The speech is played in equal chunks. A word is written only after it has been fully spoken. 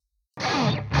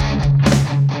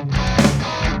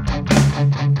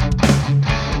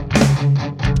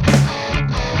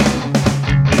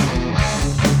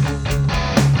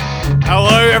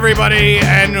everybody,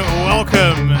 and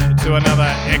welcome to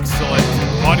another excellent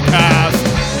podcast.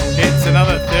 It's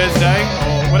another Thursday,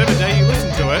 or whatever day you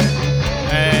listen to it.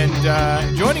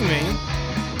 And joining me,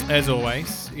 as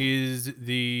always, is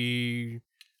the...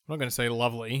 I'm not going to say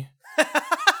lovely.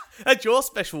 That's your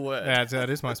special word.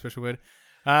 That is my special word.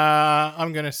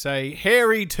 I'm going to say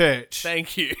hairy Turch.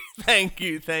 Thank you.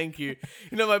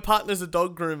 You know, my partner's a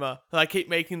dog groomer, and I keep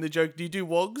making the joke, do you do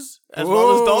wogs as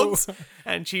well as dogs?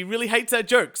 And she really hates that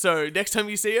joke. So next time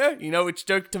you see her, you know which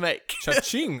joke to make.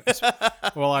 Cha-ching.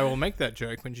 Well, I will make that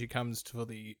joke when she comes to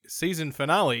the season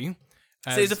finale.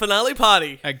 Season finale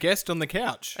party. A guest on the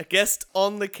couch. A guest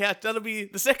on the couch. That'll be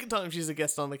the second time she's a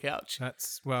guest on the couch.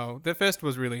 The first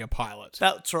was really a pilot.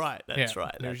 That's right. That's She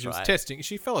was right. testing.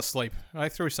 She fell asleep. I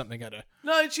threw something at her.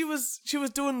 No, she was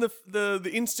doing the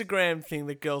Instagram thing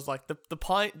that girls like, the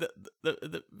Pinterest,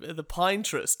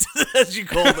 as you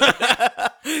called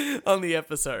it, on the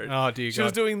episode. Oh, dear God. She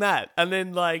was doing that. And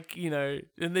then, and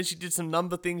then she did some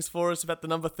number things for us about the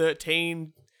number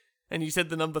 13. And you said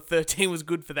the number 13 was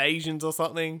good for the Asians or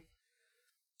something.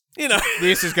 You know.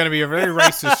 This is going to be a very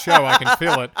racist show. I can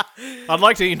feel it. I'd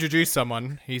like to introduce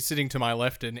someone. He's sitting to my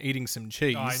left and eating some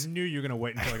cheese. I knew you were going to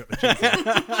wait until I got the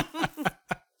cheese.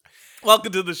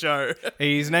 Welcome to the show.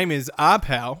 His name is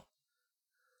Arpal,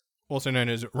 also known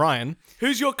as Ryan.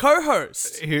 Who's your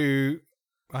co-host?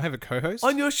 I have a co-host?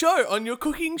 On your show, on your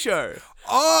cooking show.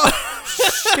 Oh,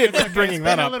 shit, we're bringing that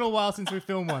It's been up. a little while since we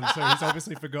filmed one, so he's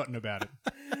obviously forgotten about it.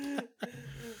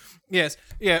 Yes.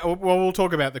 Yeah, well, we'll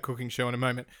talk about the cooking show in a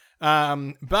moment.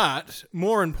 But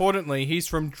more importantly, he's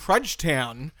from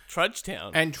Trudgetown.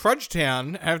 Trudgetown? And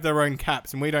Trudgetown have their own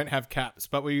caps, and we don't have caps,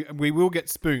 but we will get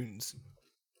spoons.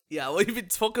 Yeah, well, you've been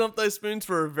talking up those spoons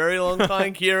for a very long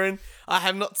time, Kieran. I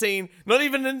have not seen, not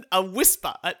even a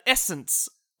whisper, an essence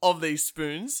of these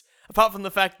spoons, apart from the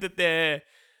fact that the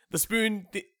spoon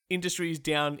industry is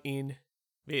down in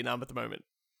Vietnam at the moment.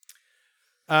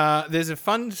 There's a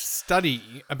fun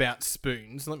study about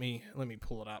spoons. Let me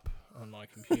pull it up on my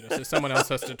computer so someone else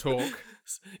has to talk.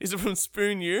 Is it from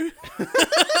Spoon U?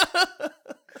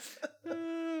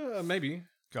 Maybe.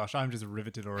 Gosh, I'm just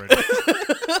riveted already.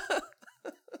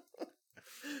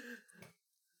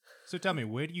 So tell me,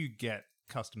 where do you get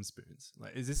custom spoons?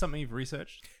 Like, is this something you've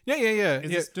researched? Yeah.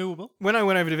 Is this doable? When I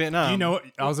went over to Vietnam... Do you know?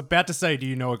 I was about to say, do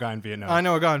you know a guy in Vietnam? I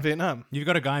know a guy in Vietnam. You've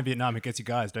got a guy in Vietnam who gets you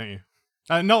guys, don't you?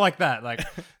 Not like that. Like,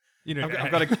 you know.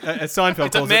 I've got a Seinfeld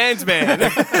It's a calls man's man.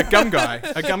 a gum guy.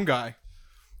 A gum guy.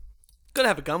 Gotta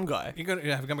have a gum guy. You got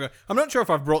to have a gum guy. I'm not sure if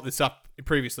I've brought this up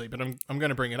previously, but I'm going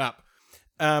to bring it up.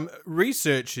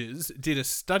 Researchers did a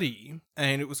study,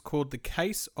 and it was called The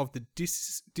Case of the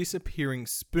Disappearing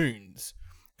Spoons,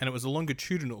 and it was a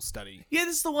longitudinal study. Yeah,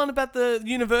 this is the one about the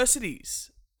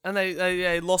universities. And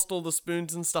they lost all the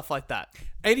spoons and stuff like that.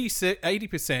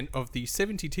 80% of the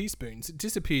 70 teaspoons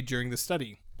disappeared during the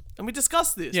study. And we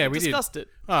discussed this. Yeah, we did. discussed it.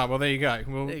 Oh, well, there you go.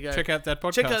 Well, There you go. check out that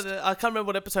podcast. Check out I can't remember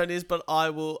what episode it is, but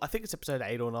I think it's episode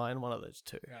 8 or 9, one of those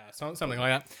two. Yeah, something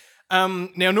like that.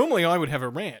 Now, normally I would have a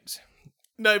rant.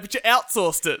 No, but you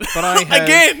outsourced it. But I have,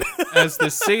 again, as the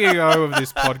CEO of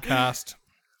this podcast,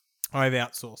 I've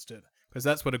outsourced it. Because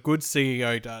that's what a good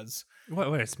CEO does. Wait a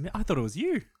minute. I thought it was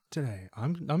you today.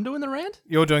 I'm doing the rant?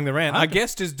 You're doing the rant. Okay. Our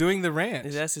guest is doing the rant.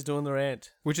 his ass is doing the rant.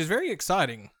 Which is very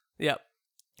exciting. Yep.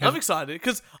 I'm excited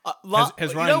because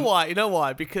has you Ryan- know why? You know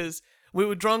why? Because we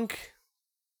were drunk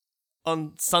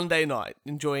on Sunday night,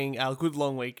 enjoying our good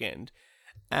long weekend,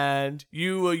 and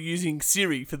you were using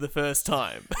Siri for the first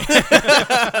time.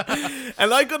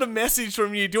 And I got a message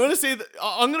from you. Do you want to see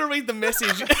I'm going to read the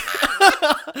message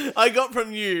I got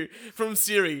from you, from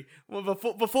Siri,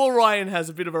 before Ryan has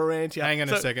a bit of a rant here. Hang on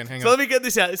a second. So let me get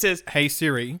this out. It says, Hey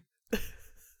Siri.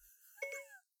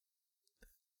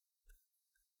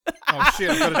 Oh shit,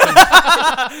 I've got to turn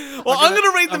well, I'm going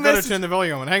to read the I've got to message. turn the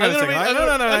volume on. Hang on a second. No,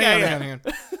 okay,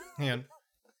 hang on.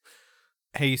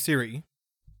 Hey Siri.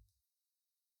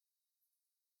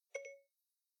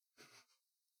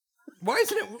 Why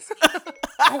isn't it...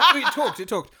 Oh, it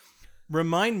talked.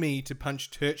 Remind me to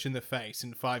punch Turch in the face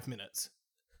in 5 minutes.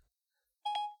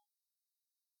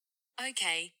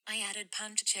 Okay, I added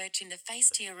Punch Church in the face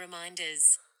to your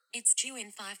reminders. It's due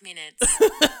in 5 minutes.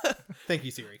 Thank you,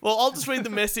 Siri. Well, I'll just read the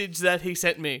message that he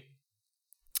sent me.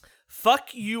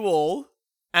 Fuck you all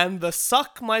and the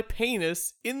suck my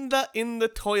penis in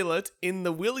the toilet in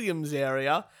the Williams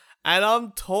area, and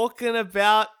I'm talking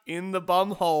about in the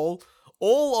bumhole,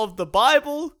 all of the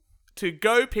Bible to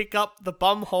go pick up the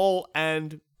bumhole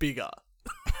and bigger.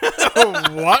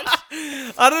 What?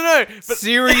 I don't know. But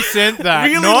Siri sent that,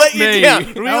 really not let you me. down.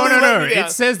 Really No. let me down.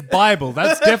 It says Bible.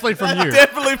 That's definitely from you.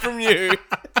 Definitely from you.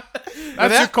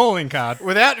 That's your calling card.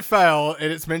 Without fail,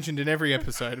 and it's mentioned in every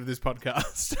episode of this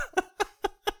podcast.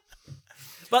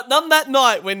 But on that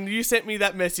night when you sent me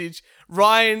that message,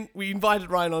 we invited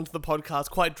Ryan onto the podcast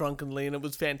quite drunkenly, and it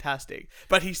was fantastic.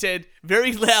 But he said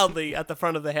very loudly at the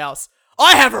front of the house,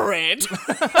 "I have a rant.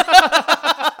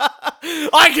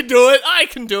 I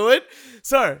can do it.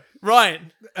 So,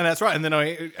 Ryan. And that's right. And then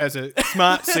I, as a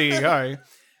smart CEO,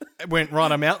 went,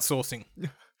 right, I'm outsourcing.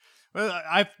 Well,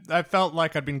 I felt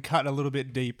like I'd been cut a little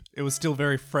bit deep. It was still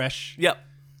very fresh. Yep.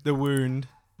 The wound.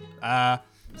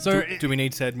 Do we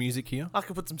need sad music here? I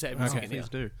can put some sad music Okay. in here. Please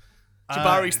do.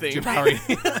 Jabari's theme. Jabari.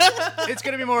 It's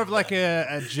going to be more of like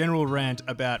a general rant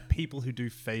about people who do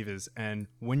favors and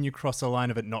when you cross a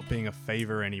line of it not being a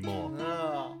favor anymore.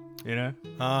 You know?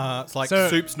 It's like So-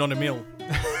 soup's not a meal.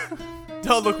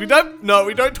 Oh, look, we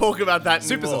don't talk about that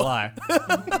Soup is a anymore. lie.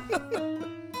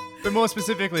 But more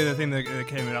specifically, the thing that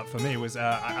came up for me was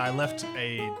I left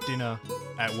a dinner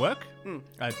at work.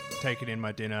 I'd taken in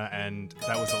my dinner, and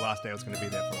that was the last day I was going to be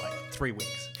there for like 3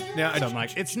 weeks. Now, So I'm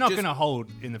like, it's not going to hold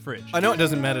in the fridge. I know it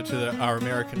doesn't matter to our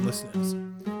American listeners,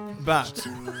 but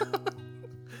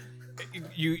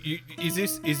is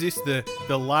this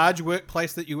the large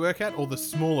workplace that you work at, or the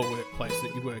smaller workplace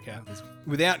that you work at?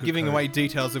 Without giving point. away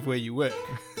details of where you work.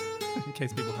 In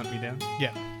case people hunt me down.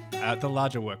 Yeah. The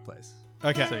larger workplace.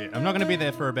 Okay. So yeah, I'm not going to be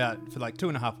there for like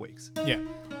 2.5 weeks. Yeah.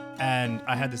 And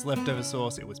I had this leftover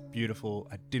sauce. It was beautiful.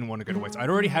 I didn't want to go to waste. I'd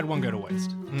already had one go to waste.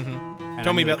 Mm-hmm.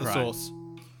 Tell me about the sauce.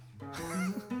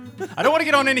 I don't want to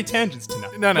get on any tangents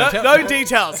tonight. No. No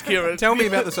details, Kieran. Tell me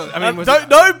about the sauce. I mean, was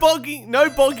no bogging was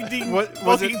bogging it, down in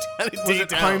was it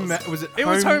details. home? Was It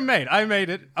was homemade. I made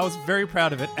it. I was very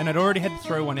proud of it, and I'd already had to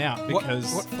throw one out What,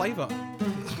 because what flavour?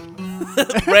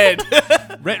 Red.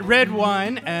 red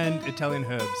wine and Italian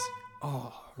herbs.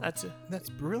 Oh, That's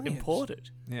brilliant. imported.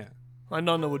 Yeah, My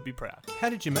nonna would be proud. How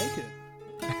did you make it?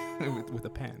 with a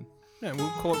pan. No, we'll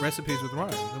call it recipes with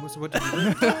Ryan. What did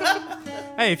you do?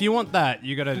 Hey, if you want that,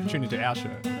 you got to tune into our show.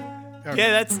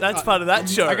 Yeah, that's part of that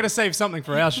show. I got to save something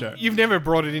for our show. You've never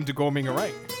brought it into Gourmet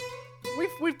Array.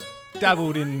 We've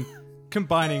dabbled in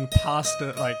combining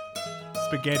pasta like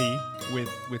spaghetti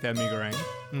with our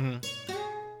migraine.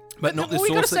 But not the we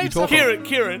gotta sauce that you save talk about.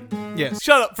 Kieran, Yes.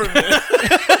 shut up for a minute.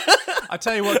 I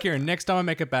tell you what, Kieran. Next time I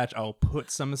make a batch, I'll put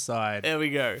some aside There we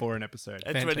go. for an episode.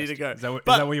 It's ready to go. Is that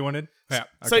But- what you wanted? Yeah.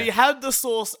 So you had the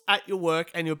sauce at your work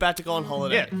and you're about to go on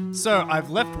holiday. Yeah. So I've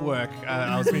left work.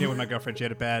 I was meeting with my girlfriend. She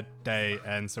had a bad day,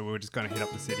 and so we were just going to hit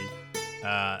up the city.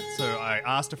 So I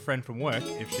asked a friend from work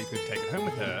if she could take it home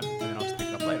with her, and then I'll just pick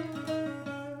it up later.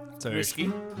 So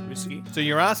Risky. So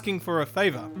you're asking for a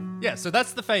favour. yeah. So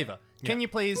that's the favor. Can you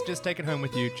please just take it home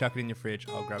with you, chuck it in your fridge?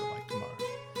 I'll grab it like tomorrow.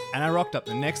 And I rocked up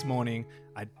the next morning.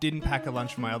 I didn't pack a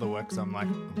lunch for my other work, so I'm like,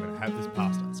 I'm going to have this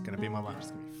pasta. It's going to be my lunch.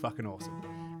 It's going to be fucking awesome.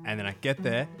 And then I get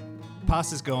there,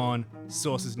 pasta's gone,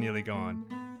 sauce is nearly gone.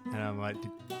 And I'm like,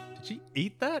 did she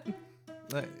eat that?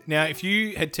 Now, if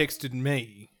you had texted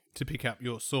me to pick up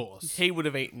your sauce, He would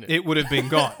have eaten it. it would have been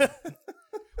gone.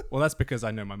 Well, that's because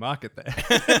I know my market there.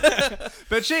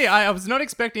 But I was not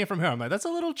expecting it from her. I'm like, that's a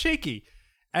little cheeky.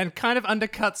 And kind of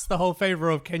undercuts the whole favor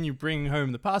of can you bring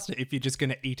home the pasta if you're just going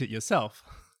to eat it yourself.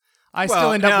 I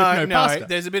still end up with no pasta.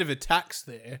 There's a bit of a tax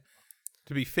there.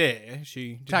 To be fair,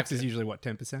 she did Tax have is to- usually what,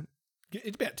 10%?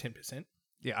 It's about 10%.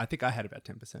 Yeah, I think I had about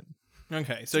 10%.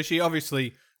 Okay, so she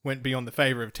obviously went beyond the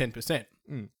favour of 10%.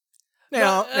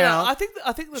 Well, Now, I think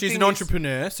the she's thing an is-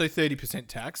 entrepreneur, so 30%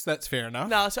 tax. That's fair enough.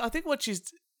 No, so I think what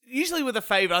she's usually with a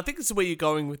favor. I think this is where you're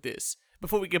going with this.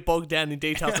 Before we get bogged down in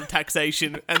details of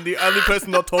taxation, and the only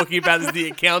person not talking about is the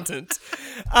accountant.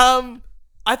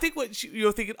 I think what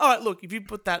you're thinking. All right, look, if you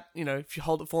put that, if you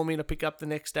hold it for me and I pick up the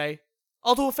next day,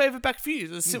 I'll do a favor back for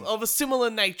you. Of a similar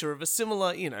nature, of a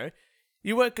similar,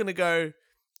 you weren't gonna go,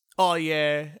 oh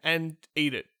yeah, and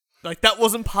eat it. Like that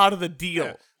wasn't part of the deal.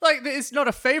 Yeah. Like, it's not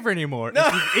a favor anymore.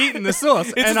 If you've eaten the sauce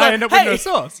It's and just I like, end up hey, with no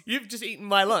sauce. You've just eaten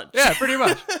my lunch. Yeah, pretty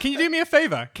much. Can you do me a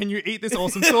favor? Can you eat this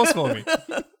awesome sauce for me?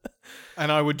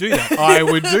 And I would do that. I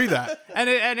would do that. And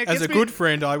it As gets a me- good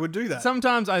friend, I would do that.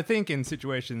 Sometimes I think in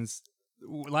situations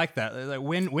like that, like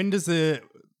when do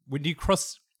you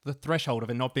cross the threshold of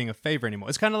it not being a favor anymore?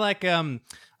 It's kind of like I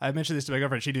mentioned this to my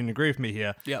girlfriend. She didn't agree with me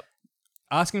here. Yep.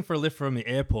 Asking for a lift from the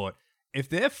airport. If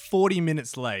they're 40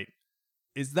 minutes late,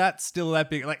 is that still that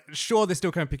big? Like, sure, they're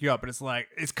still going to pick you up, but it's like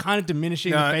it's kind of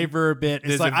diminishing No, the favor a bit. It's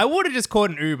there's like a- I would have just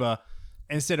called an Uber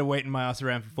instead of waiting my ass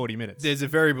around for 40 minutes. There's a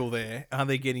variable there. Are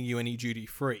they getting you any duty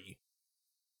free?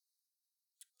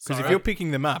 Because if Sorry? you're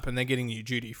picking them up and they're getting you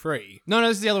duty free, No,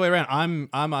 this is the other way around.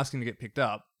 I'm asking to get picked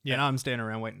up, Yeah, and I'm standing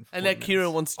around waiting. For And 40 that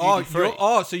Kieran minutes. wants duty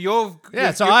free. So you've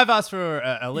Yeah, so I've asked for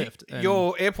a lift. and-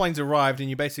 your airplane's arrived, and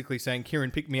you're basically saying, "Kieran,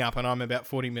 pick me up," and I'm about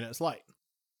 40 minutes late,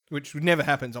 which never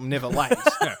happens. I'm never late.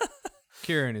 No.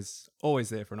 Kieran is always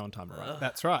there for an on-time arrival.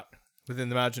 That's right, within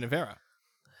the margin of error.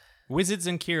 Wizards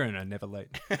and Kieran are never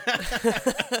late.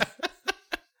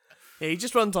 Yeah, he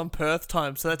just runs on Perth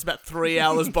time, so that's about 3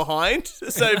 hours behind.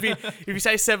 So if you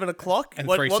say 7 o'clock, And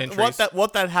what 3 centuries.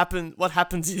 what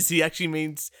happens is he actually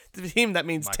means to him that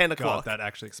means My 10 God, o'clock. that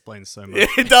actually explains so Yeah,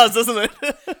 much. it does, doesn't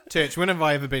it? Church, when have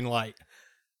I ever been late?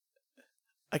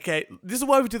 Okay, this is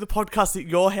why we do the podcast at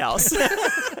your house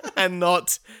and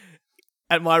not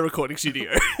at my recording studio.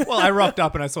 Well, I rocked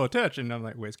up and I saw Turch, and I'm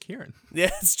like, "Where's Kieran?"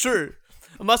 Yeah, it's true.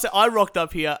 I must say, I rocked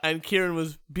up here and Kieran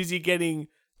was busy getting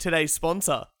today's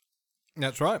sponsor.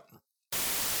 That's right.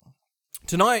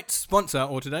 Tonight's sponsor,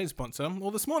 or today's sponsor, or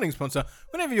this morning's sponsor,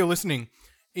 whenever you're listening,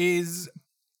 is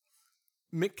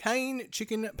McCain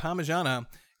Chicken Parmigiana.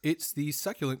 It's the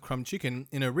succulent crumb chicken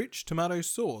in a rich tomato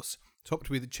sauce, topped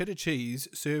with cheddar cheese,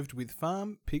 served with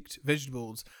farm-picked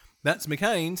vegetables. That's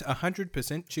McCain's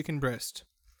 100% chicken breast,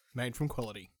 made from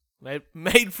quality.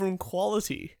 Made from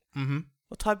quality. Mm-hmm.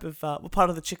 What part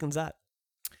of the chicken's that?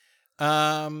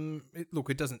 Look,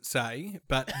 it doesn't say,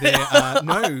 but there are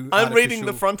no. I'm reading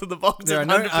the front of the box. There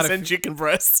It's are no 100% chicken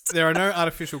breast. There are no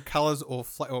artificial colours or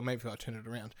or maybe if I turn it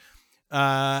around.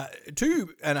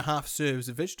 2.5 serves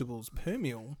of vegetables per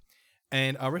meal,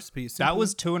 and our recipe is simple. That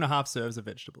was 2.5 serves of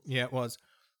vegetables. Yeah, it was.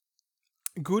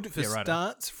 Good for Yeah, right.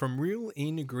 starts from real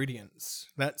ingredients.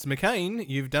 That's McCain.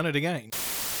 You've done it again.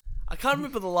 I can't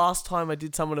remember the last time I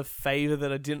did someone a favor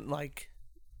that I didn't like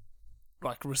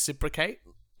reciprocate.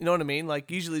 You know what I mean?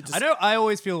 Like usually just I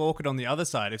always feel awkward on the other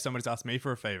side if somebody's asked me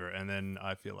for a favor, and then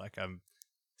I feel like I'm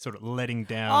sort of letting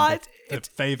down the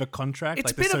favor contract, it's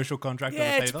like a the bit of- social contract yeah,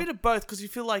 of a it's a favor. bit of both because you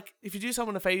feel like if you do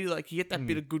someone a favor, like you get that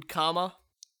bit of good karma.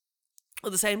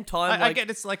 At the same time, I like,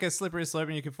 get it's like a slippery slope,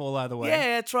 and you can fall either way.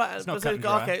 yeah, that's right. It's not It's cut like, and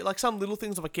dry. okay, like some little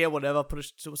things, I'm like, yeah, whatever, put it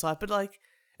to the side. But like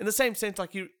in the same sense,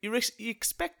 like you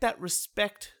expect that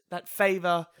respect, that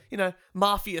favor,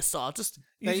 mafia style. Just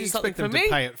you Now, do you something expect for them me.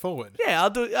 to pay it forward. Yeah,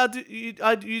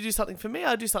 you do something for me,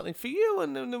 I do something for you,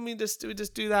 and then we just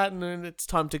do that, and then it's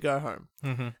time to go home.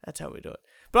 Mm-hmm. That's how we do it.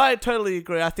 But I totally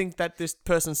agree. I think that this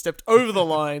person stepped over the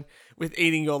line with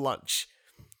eating your lunch.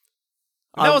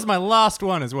 That was my last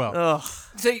one as well. Ugh.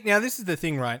 See, now this is the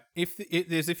thing, right? If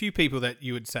there's a few people that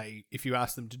you would say, if you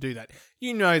ask them to do that,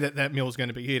 you know that meal's going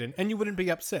to be eaten, and you wouldn't be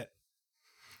upset.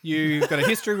 You've got a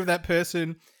history with that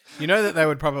person. You know that they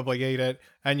would probably eat it,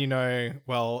 and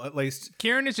well, at least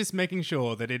Kieran is just making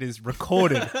sure that it is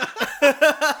recorded.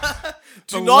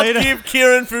 Do not later- give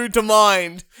Kieran food to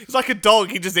mind. He's like a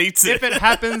dog. He just eats it. If it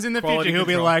happens in the Quality future, he'll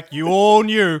be control. like, "You all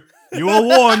knew. You were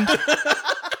warned."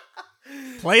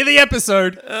 Play the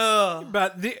episode.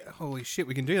 But holy shit,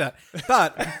 we can do that.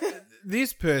 But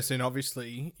this person,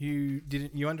 obviously,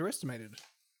 you underestimated.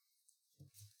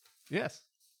 Yes.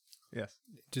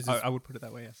 Does I this- would put it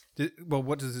that way. Yes. well,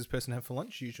 what does this person have for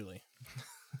lunch usually?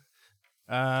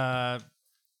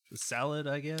 Salad,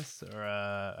 I guess, or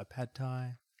a pad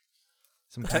thai.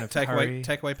 Some kind of Takeaway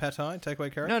curry. pad thai,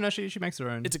 takeaway curry. No, she makes her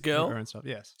own. It's a girl? Her own stuff.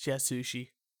 Yes. She has sushi.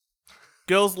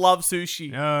 Girls love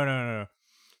sushi. No.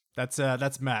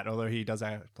 That's Matt. Although he does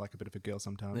act like a bit of a girl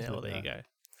sometimes. Yeah, well, but, there you go.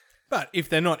 But if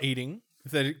they're not eating,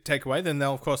 if they take away, then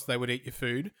of course they would eat your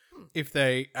food. If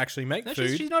they actually make No,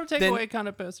 food, she's not a then- takeaway kind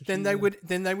of person. then they would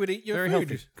eat your Very food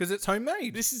healthy. because it's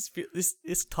homemade. This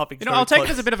topic. I'll take it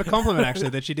as a bit of a compliment actually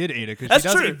that she did eat it because That's she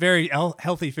does true. eat very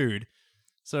healthy food.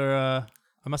 So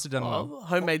I must have done well. Well,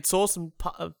 homemade sauce and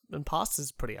pasta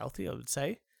is pretty healthy, I would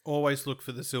say. Always look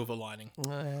for the silver lining.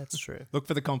 That's true. Look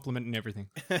for the compliment and everything.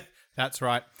 That's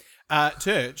right.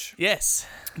 Turch, Yes,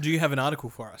 do you have an article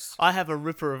for us? I have a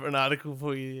ripper of an article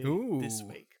for you Ooh. this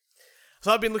week.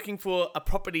 So I've been looking for a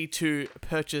property to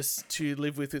purchase to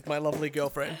live with my lovely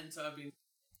girlfriend.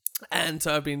 And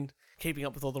so I've been keeping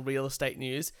up with all the real estate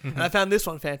news, and I found this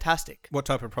one fantastic. What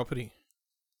type of property?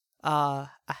 A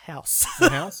house. A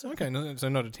house? Okay, so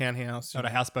not a townhouse. Not a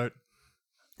houseboat.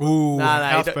 Ooh, Nah, a you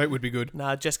houseboat don't- would be good.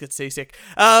 Nah, Jess gets seasick.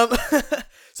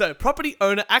 So, property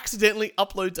owner accidentally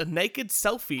uploads a naked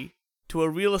selfie to a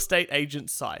real estate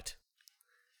agent's site.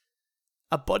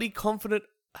 A body-confident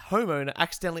homeowner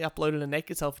accidentally uploaded a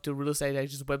naked selfie to a real estate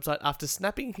agent's website after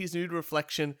snapping his nude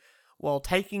reflection while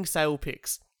taking sale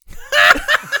pics.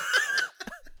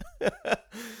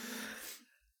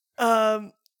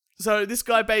 So this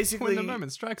guy basically... When the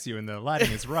moment strikes you and the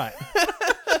lighting is right.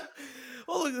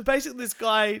 Well, look, basically, this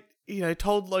guy,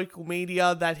 told local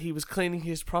media that he was cleaning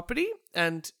his property,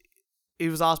 and he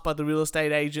was asked by the real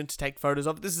estate agent to take photos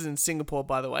of. This is in Singapore,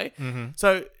 by the way. Mm-hmm.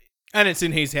 So And it's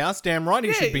in his house. Damn right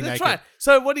he should be that's naked. right.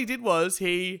 So what he did was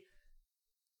he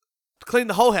cleaned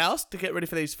the whole house to get ready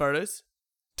for these photos.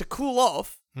 To cool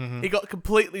off, Mm-hmm. he got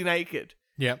completely naked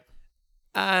Yep.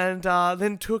 and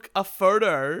then took a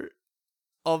photo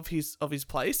of his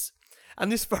place. And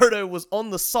this photo was on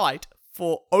the site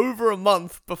for over a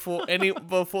month before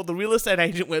before the real estate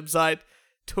agent website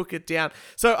took it down.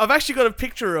 So I've actually got a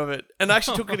picture of it, and I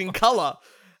actually took it in color.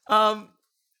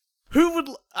 Who would?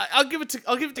 I'll give it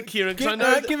to Kieran because I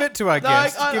know. Give it to our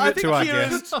guest. Give it to our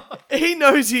guest. He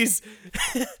knows his.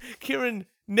 Kieran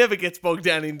never gets bogged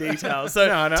down in detail. So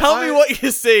No, tell me what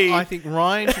you see. I think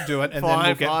Ryan should do it, and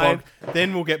Fine.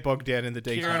 then we'll get bogged down in the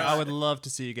details. Kieran, I would love to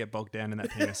see you get bogged down in that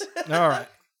penis. All right.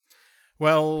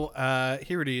 Well,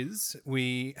 here it is.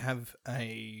 We have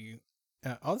I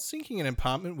was thinking an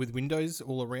apartment with windows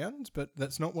all around, but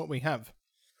that's not what we have.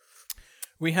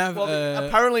 We have Well, it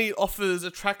apparently offers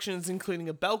attractions including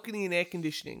a balcony and air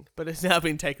conditioning, but it's now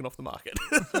been taken off the market.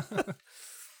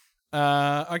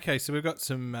 okay, so we've got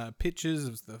some pictures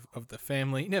of the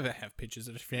family. You never have pictures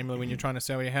of a family when you're trying to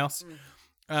sell your house.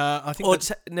 I think Or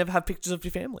that's, never have pictures of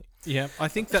your family. yeah, I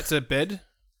think that's a bed.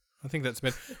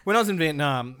 When I was in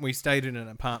Vietnam, we stayed in an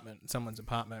apartment, someone's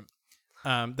apartment.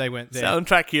 They went there.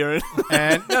 Soundtrack, Kieran.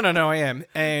 And no, I am.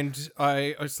 And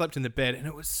I slept in the bed, and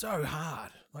it was so hard.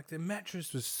 Like the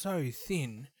mattress was so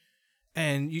thin,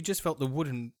 and you just felt the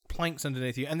wooden planks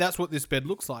underneath you. And that's what this bed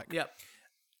looks like. Yep.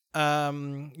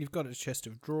 You've got a chest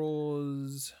of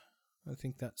drawers. I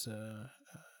think that's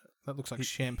that looks like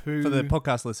shampoo. For the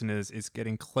podcast listeners, it's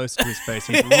getting close to his face.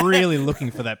 He's really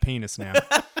looking for that penis now.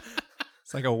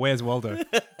 It's like a Where's Waldo?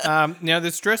 Now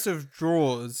this dress of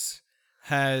drawers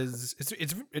has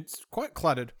it's quite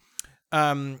cluttered.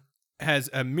 Has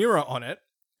a mirror on it,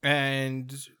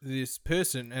 and this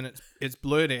person, and it's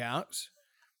blurred out,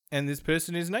 and this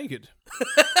person is naked.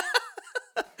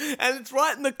 And it's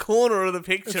right in the corner of the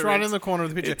picture. It's right in the corner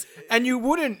of the picture, and you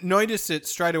wouldn't notice it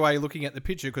straight away looking at the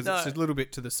picture because it's a little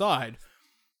bit to the side.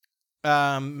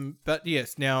 But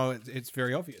yes, now it's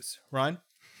very obvious, Ryan.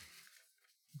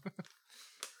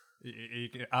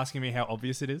 You're asking me how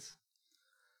obvious it is?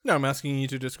 No, I'm asking you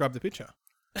to describe the picture.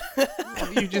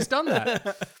 You've just done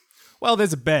that. Well,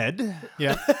 there's a bed.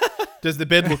 Yeah. Does the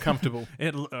bed look comfortable?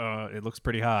 It looks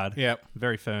pretty hard. Yeah.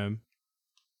 Very firm.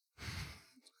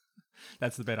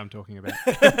 That's the bed I'm talking about.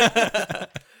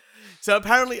 So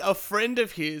apparently, a friend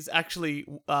of his actually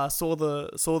saw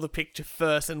the picture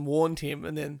first and warned him,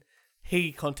 and then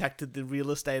he contacted the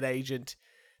real estate agent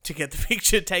to get the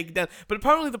picture taken down. But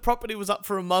apparently, the property was up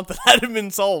for a month and hadn't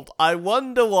been sold. I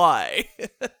wonder why.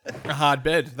 A hard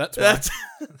bed. That's why.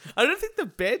 I don't think the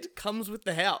bed comes with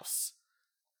the house.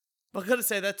 I've got to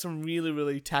say that's some really,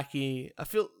 really tacky. I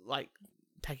feel like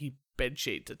tacky bed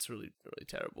sheet. That's really, really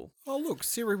terrible. Oh, look,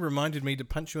 Siri reminded me to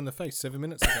punch you in the face 7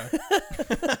 minutes ago.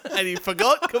 And he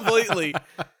forgot completely.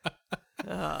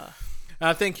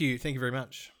 Thank you. Thank you very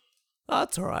much. Oh,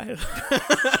 that's all right.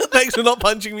 Thanks for not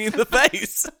punching me in the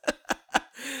face.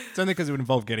 It's only because it would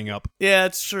involve getting up. Yeah,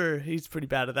 it's true. He's pretty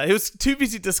bad at that. He was too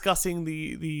busy discussing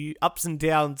the ups and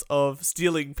downs of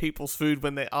stealing people's food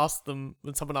when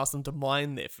someone asked them to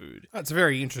mine their food. That's a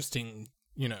very interesting,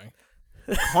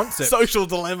 concept. Social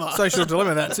dilemma. Social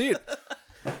dilemma, that's it.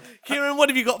 Kieran, what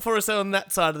have you got for us on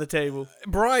that side of the table?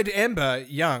 Bride Amber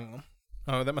Young.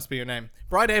 Oh, that must be your name.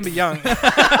 Bride Amber Young.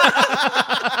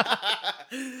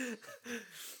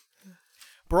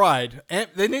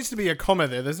 There needs to be a comma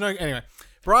there. There's no... Anyway.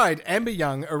 Bride Amber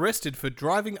Young arrested for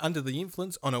driving under the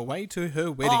influence on her way to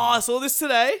her wedding. Oh, I saw this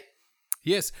today.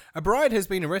 Yes, a bride has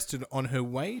been arrested on her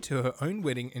way to her own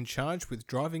wedding and charged with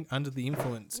driving under the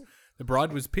influence. The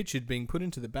bride was pictured being put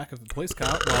into the back of a police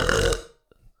car while...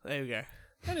 There we go.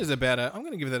 That is about a... I'm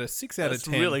going to give that a 6 out That's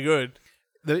of 10. really good.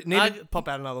 Needed, I'd pop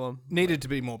out another one. needed to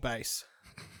be more bass.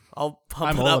 I'll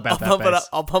pump I'm it all up. about I'll that pump it up. bass.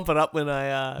 I'll pump it up when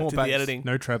I More do bass. the editing.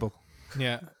 No treble.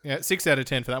 Yeah, 6 out of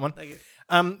 10 for that one. Thank you.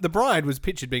 The bride was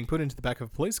pictured being put into the back of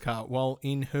a police car while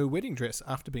in her wedding dress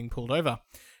after being pulled over.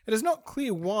 It is not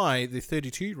clear why the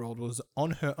 32-year-old was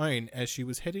on her own as she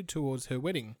was headed towards her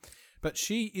wedding, but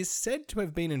she is said to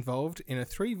have been involved in a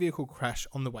 3-vehicle crash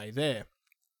on the way there.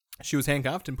 She was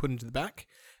handcuffed and put into the back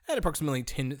at approximately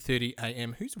 10:30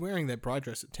 a.m. Who's wearing their bride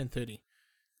dress at 10:30?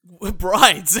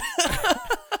 Brides.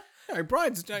 No,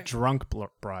 brides don't. Drunk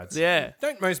brides. Yeah.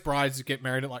 Don't most brides get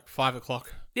married at like 5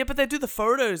 o'clock? Yeah, but they do the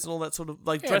photos and all that sort of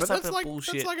Yeah, dress but up in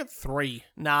bullshit. that's like at 3.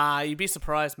 Nah, you'd be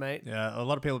surprised, mate. Yeah, a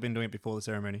lot of people have been doing it before the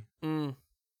ceremony. Get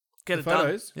The it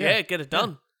photos? done. Yeah. Yeah, get it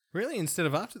done. Really? Instead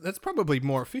of after? That's probably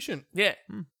more efficient. Yeah.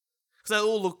 Because they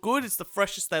all look good. It's the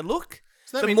freshest they look.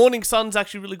 So that The means morning sun's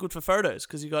actually really good for photos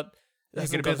because you got You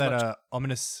hasn't get a bit got of as that much-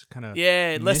 ominous kind of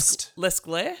less mist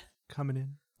glare, coming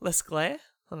in. less glare.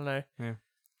 I don't know. Yeah.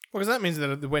 because that means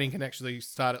that the wedding can actually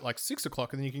start at like 6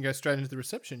 o'clock, and then you can go straight into the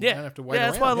reception. You Yeah, don't have to wait. yeah.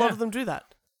 That's why a around. lot of them do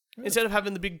that. Instead of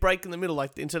having the big break in the middle,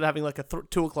 like instead of having like a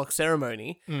 2 o'clock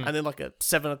ceremony and then like a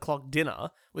 7 o'clock dinner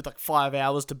with like 5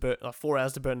 hours to burn, like 4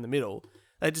 hours to burn in the middle,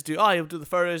 they just do. Oh, you'll do the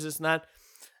photos, this and that.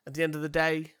 At the end of the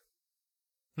day,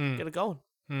 get it going.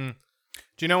 Do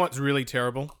you know what's really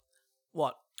terrible?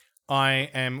 What? I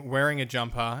am wearing a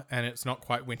jumper, and it's not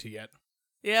quite winter yet.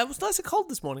 Yeah, it was nice and cold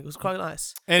this morning. It was quite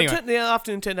nice. Anyway. The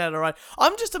afternoon turned out alright.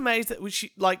 I'm just amazed that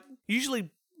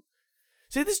usually.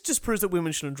 See, this just proves that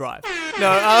women shouldn't drive.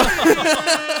 No,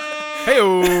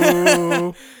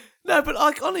 Hey-o. no, but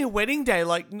like on a wedding day,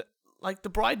 like the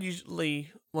bride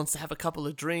usually wants to have a couple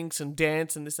of drinks and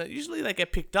dance and this and that. Usually they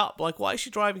get picked up. Like, why is she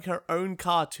driving her own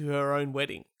car to her own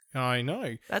wedding? I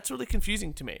know. That's really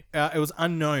confusing to me. It was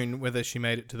unknown whether she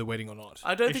made it to the wedding or not.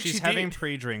 I don't If think she's she having did.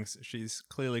 pre-drinks, she's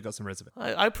clearly got some reservation.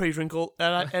 I pre-drink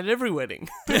at every wedding.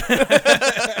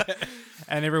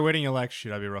 And every wedding, you're like,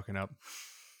 should I be rocking up?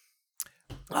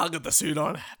 I got the suit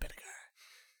on. Better go.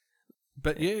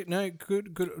 But yeah, no,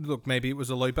 good. Look, maybe it was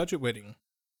a low-budget wedding.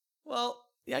 Well,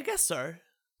 yeah, I guess so.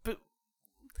 But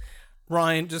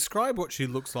Ryan, describe what she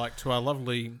looks like to our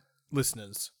lovely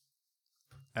listeners.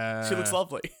 she looks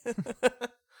lovely.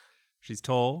 She's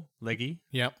tall, leggy,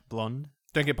 Yep. blonde.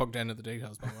 Don't get bogged down in the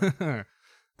details, by the way.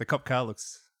 The cop car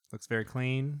looks very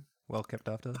clean, well kept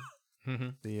after.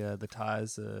 Mhm. The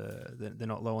tires they're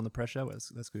not low on the pressure.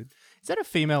 That's good. Is that a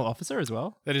female officer as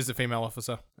well? That is a female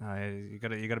officer. You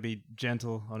gotta be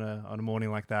gentle on a morning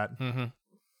like that. Mm-hmm.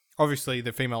 Obviously,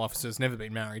 the female officer's never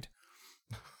been married.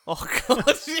 Oh god,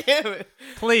 damn it!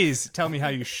 Please tell me how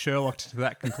you Sherlocked to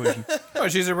that conclusion. Oh,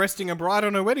 she's arresting a bride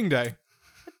on her wedding day.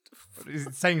 Is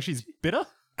it saying she's bitter?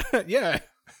 Yeah.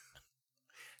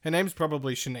 Her name's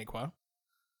probably Shaniqua.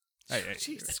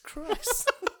 Jesus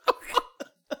Christ!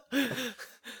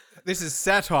 This is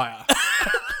satire.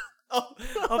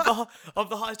 of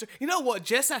the highest. You know what?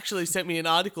 Jess actually sent me an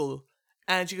article,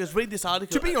 and she goes, "Read this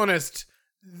article." To be honest,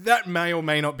 that may or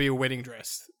may not be a wedding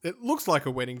dress. It looks like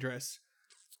a wedding dress.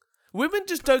 Women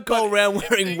just don't go around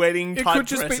wearing wedding it type could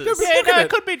just be- dresses. no, but- Yeah, Look at no, it. it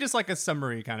could be just like a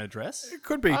summary kind of dress. It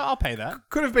could be. I'll pay that.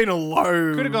 Could have been a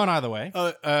low. Could have gone either way.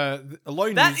 A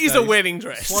low That news is day. a wedding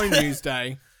dress. Slow news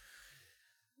day.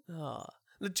 Oh.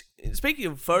 Speaking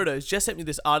of photos, Jess sent me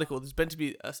this article. There's meant to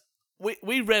be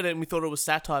we read it and we thought it was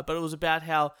satire, but it was about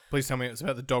how Please tell me it's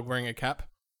about the dog wearing a cap.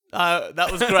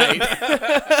 that was great.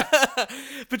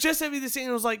 But Jess sent me this thing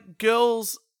and it was like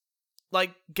girls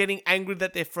like getting angry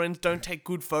that their friends don't take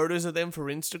good photos of them for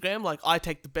Instagram. Like I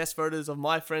take the best photos of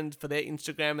my friends for their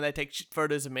Instagram and they take shit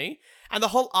photos of me. And the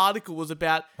whole article was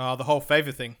about The whole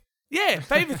favour thing. yeah,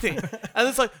 favorite thing. And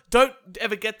it's like, don't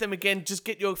ever get them again. Just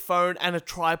get your phone and a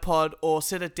tripod or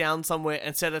set it down somewhere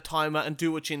and set a timer and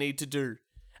do what you need to do.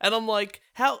 And I'm like,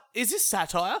 how is this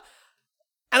satire?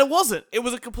 And it wasn't. It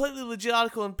was a completely legit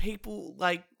article and people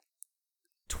like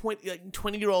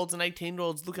 20-year-olds and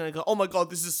 18-year-olds looking at it go, oh my god,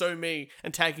 this is so me,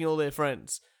 and tagging all their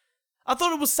friends. I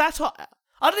thought it was satire.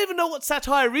 I don't even know what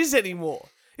satire is anymore.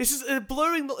 It's just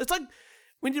blurring. It's like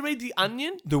when you read The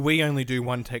Onion. The We Only Do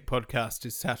One Take podcast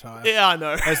is satire. Yeah, I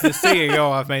know. As the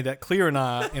CEO, I've made that clear in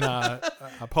our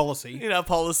policy. In our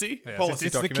policy. Yeah, policy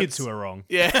it's the documents. kids who are wrong.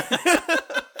 Yeah.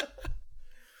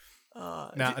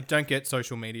 Now, I don't get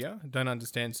social media. I don't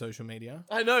understand social media.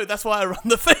 I know, that's why I run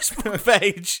the Facebook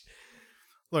page.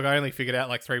 Look, I only figured out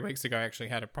like 3 weeks ago actually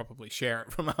how to probably share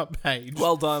it from our page.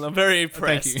 Well done, I'm very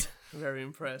impressed. you. Very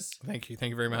impressed. Thank you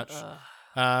very much.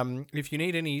 If you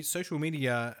need any social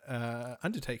media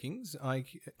undertakings,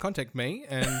 contact me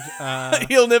and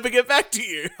He'll never get back to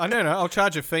you. I don't know. I'll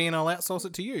charge a fee and I'll outsource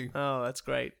it to you. Oh, that's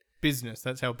great. Business.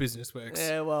 That's how business works.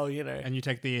 Yeah, well, you know. And you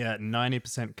take the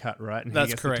 90% cut, right? And That's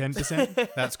he gets correct. the 10%.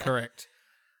 That's correct.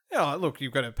 Yeah, look,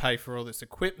 you've got to pay for all this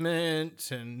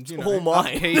equipment and you know, All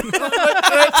mine. upkeep.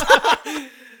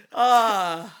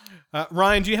 Ah.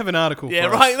 Ryan, do you have an article? Yeah,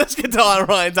 for us? right. Let's get to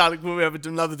Ryan's article. We have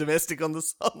another domestic on the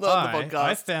podcast.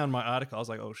 I found my article. I was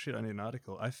like, oh shit, I need an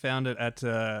article. I found it at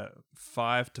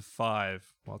 5 to 5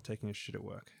 while taking a shit at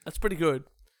work. That's pretty good.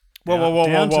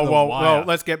 Down to the wire.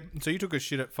 Let's get. So you took a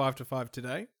shit at 5 to 5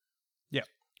 today. Yep.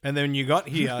 And then you got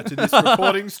here to this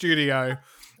recording studio,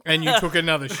 and you took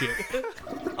another shit.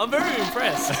 I'm very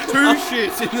impressed. 2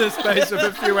 shits in the space of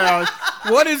a few hours.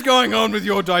 What is going on with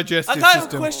your digestive I have a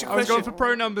system? question. I was going for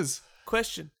pro numbers.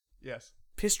 Question. Yes.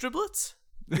 Piss driblets?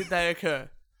 Did they occur?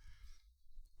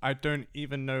 I don't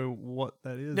even know what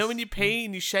that is. You know when you pee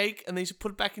and you shake and then you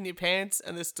put it back in your pants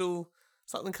and there's still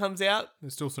something comes out,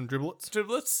 There's still some driblets.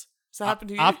 driblets. Does that happen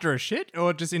to you? After a shit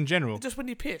or just in general? Just when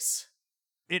you piss.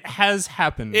 It has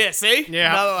happened. Yeah, see?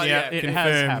 Yeah, Another one, yeah. It has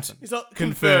Confirmed. happened. It's not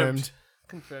Confirmed.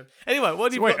 Confirmed. Anyway, what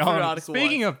do you Wait, put for your hold on. article?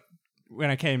 Speaking of when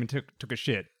I came and took a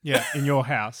shit Yeah. in your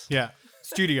house. Yeah.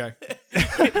 Studio.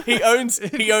 he owns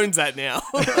that now.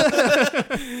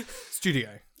 Studio.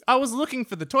 I was looking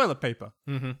for the toilet paper.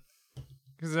 Mm-hmm.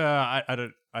 Because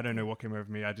I don't know what came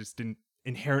over me. I just didn't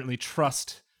inherently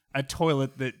trust a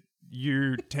toilet that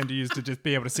you tend to use to just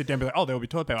be able to sit down and be like, oh, there will be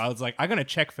toilet paper. I was like, I'm going to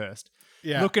check first.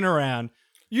 Yeah. Looking around.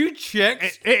 You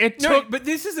checked. It No, took... but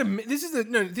this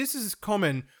is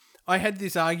common. I had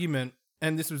this argument,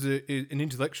 and this was an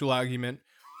intellectual argument.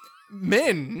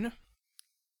 Men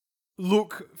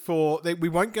look for. We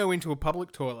won't go into a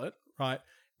public toilet, right?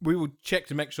 We will check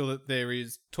to make sure that there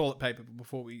is toilet paper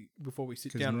before we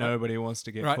sit Because down. Right? nobody wants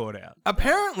to get Right. caught out.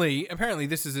 Apparently,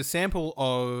 this is a sample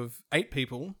of 8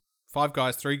 people, 5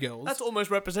 guys, 3 girls. That's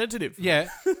almost representative. Yeah,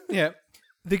 yeah.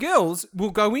 The girls will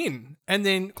go in and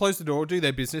then close the door, do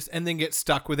their business, and then get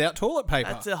stuck without toilet paper.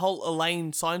 That's a whole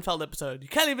Elaine Seinfeld episode. You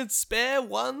can't even spare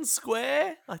one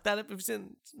square like that. If it's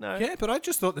in, no. Yeah, but I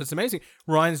just thought that's amazing.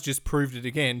 Ryan's just proved it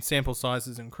again. Sample size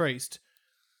has increased.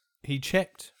 He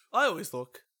checked. I always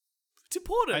look. It's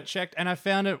important. I checked and I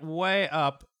found it way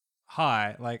up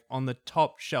high, like on the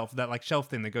top shelf, that like shelf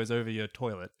thing that goes over your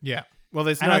toilet. Yeah. Well,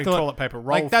 there's And no I thought, toilet paper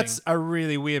roll like, that's thing. a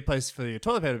really weird place for your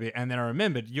toilet paper to be. And then I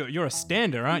remembered, you're a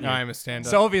stander, aren't you? I am a stand-up.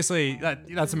 So obviously,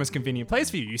 that's the most convenient place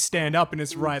for you. You stand up and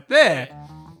it's right there.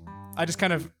 I just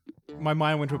kind of, my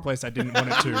mind went to a place I didn't want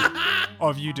it to,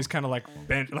 of you just kind of like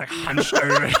bent, like hunched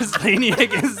over, just leaning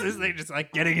against this thing, just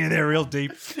like getting in there real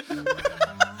deep.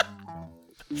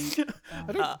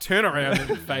 I don't turn around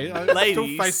and face. I still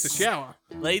Ladies. face the shower.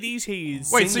 Ladies,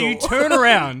 he's Wait, single. so you turn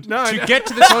around No, to no. get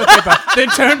to the toilet paper, then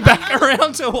turn back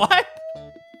around to wipe?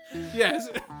 Yes.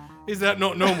 Is that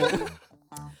not normal?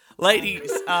 Ladies,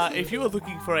 if you are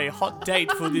looking for a hot date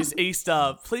for this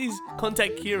Easter, please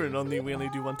contact Kieran on the We Only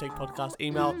Do One Take podcast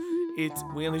email. It's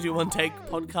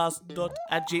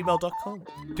weonlydoontakepodcast@gmail.com.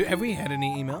 Have we had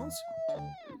any emails?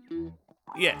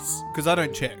 Yes. Because I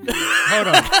don't check. Hold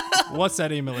on. What's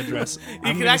that email address? I'm can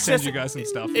going to access send you it- guys some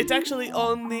stuff. It's actually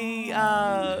on the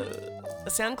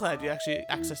SoundCloud. You actually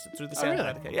accessed it through the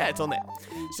SoundCloud. really? Okay. Yeah, it's on there.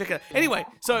 Check it out. Anyway,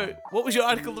 so what was your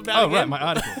article about Oh, again? right, my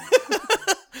article.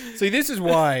 See, this is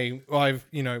why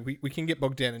we can get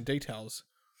bogged down in details.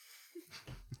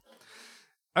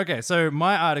 Okay, so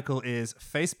my article is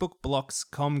Facebook blocks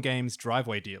Com Games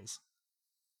driveway deals.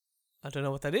 I don't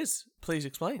know what that is. Please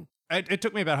explain. It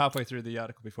took me about halfway through the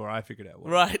article before I figured out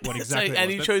what, Right. what exactly So, it and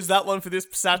was. you but- chose that one for this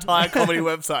satire comedy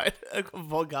website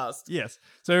podcast. Yes.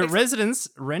 So residents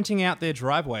renting out their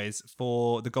driveways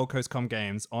for the Gold Coast Com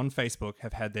Games on Facebook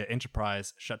have had their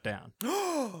enterprise shut down.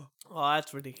 Oh,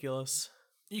 that's ridiculous.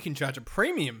 You can charge a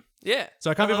premium. Yeah. So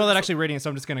I can't be know, bothered that's- actually reading it, so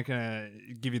I'm just going to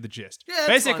give you the gist. Yeah,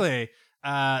 that's Basically,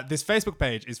 this Facebook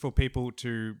page is for people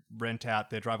to rent out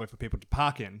their driveway for people to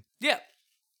park in, Yeah.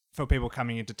 for people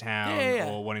coming into town Yeah.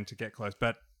 or wanting to get close.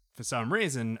 But for some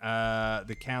reason,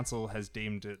 the council has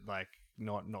deemed it like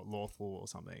not lawful or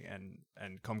something,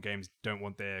 and Com Games don't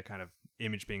want their kind of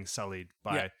image being sullied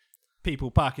by Yeah.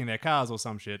 people parking their cars or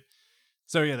some shit.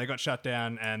 So yeah, they got shut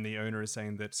down, and the owner is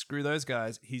saying that screw those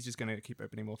guys. He's just going to keep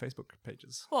opening more Facebook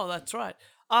pages. Well, that's right.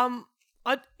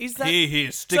 Is that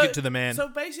Here, stick it to the man. So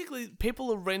basically,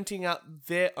 people are renting out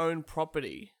their own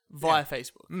property via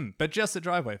Facebook. But just the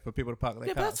driveway for people to park their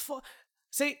Yeah, but cars. that's fine.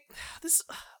 See, this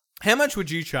How much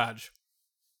would you charge?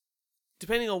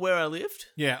 depending on where I lived,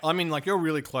 Yeah, I mean, like, you're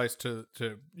really close to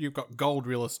you've got gold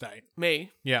real estate.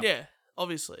 me, Yeah. yeah,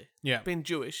 obviously, Yeah. being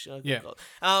Jewish, Yeah.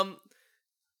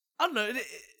 I don't know,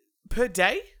 per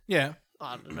day. Yeah.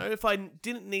 I don't know if I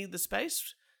didn't need the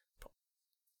space,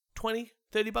 $20,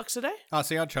 $30 a day.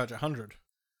 See, I'd charge 100.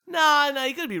 No,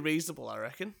 you gotta be reasonable, I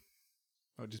reckon.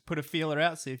 Or just put a feeler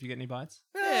out, see if you get any bites.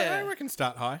 Yeah, I Yeah. reckon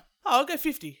start high. Oh, I'll go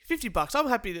 $50. I'm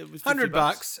happy with $50.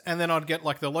 $100, and then I'd get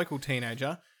like the local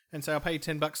teenager and say I'll pay you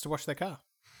 $10 to wash their car.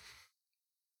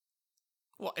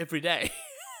 What, every day?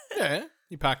 Yeah,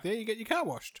 you park there, you get your car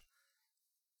washed.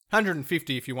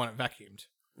 $150 if you want it vacuumed.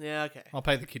 Yeah, okay. I'll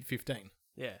pay the kid $15.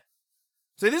 Yeah.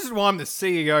 See, this is why I'm the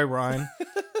CEO, Ryan.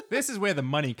 This is where the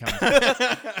money comes.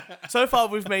 So far,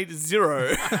 we've made zero.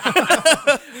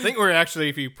 I think we're actually,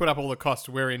 if you put up all the costs,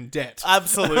 we're in debt.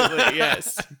 Absolutely,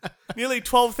 yes. Nearly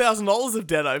 $12,000 of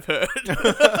debt, I've heard.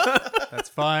 That's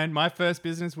fine. My first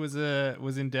business was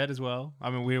in debt as well. I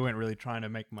mean, we weren't really trying to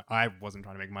make I wasn't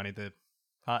trying to make money. The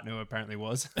partner apparently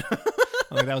was.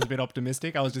 I think that was a bit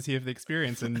optimistic. I was just here for the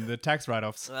experience and the tax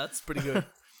write-offs. That's pretty good.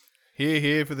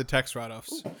 Here for the tax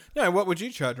write-offs. No, what would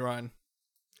you charge, Ryan?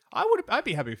 I'd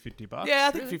be happy with $50. Yeah,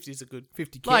 I think 50 is a good.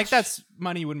 50 cash. Like that's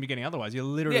money you wouldn't be getting otherwise. You're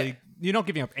literally you're not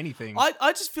giving up anything.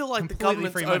 I just feel like the Completely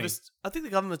government's free money. I think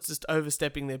the government's just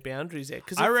overstepping their boundaries there.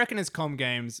 Because I reckon it's Com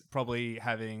Games probably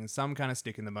having some kind of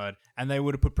stick in the mud, and they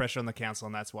would have put pressure on the council,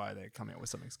 and that's why they're coming up with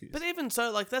some excuse. But even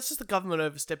so, like that's just the government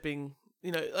overstepping.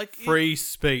 You know, like free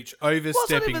speech.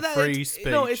 Overstepping free speech.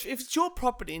 You know, if it's your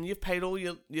property and you've paid all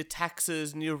your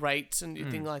taxes and your rates and your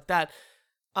thing like that,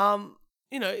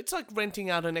 you know, it's like renting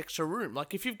out an extra room.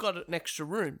 Like if you've got an extra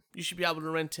room, you should be able to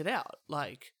rent it out.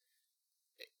 Like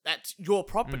that's your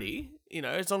property. You know,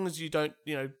 as long as you don't,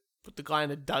 you know, put the guy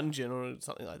in a dungeon or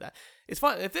something like that, it's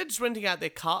fine. If they're just renting out their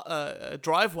car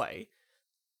driveway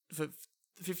for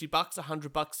 $50,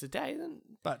 $100 a day, then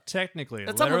But technically, the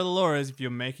That's letter not- of the law is if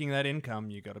you're making that income,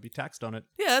 you got to be taxed on it.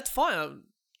 yeah, that's fine.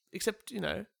 Except, you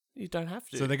know, you don't have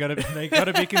to. So they got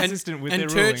to be consistent with their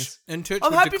rulings. Church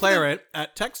I'm would happy for declare them- it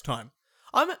at tax time.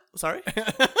 I'm sorry.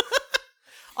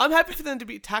 I'm happy for them to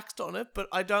be taxed on it, but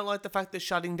I don't like the fact they're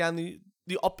shutting down the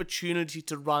opportunity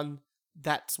to run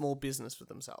that small business for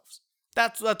themselves.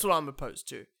 That's what I'm opposed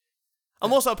to.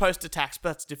 I'm also opposed to tax, but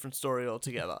that's a different story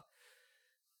altogether.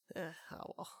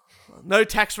 Oh well. No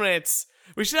tax rants.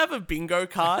 We should have a bingo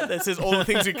card that says all the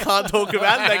things we can't talk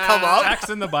about and they come up. Tax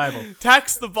in the Bible.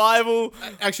 Tax, the Bible.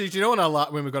 Actually, do you know what I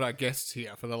like when we got our guests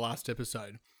here for the last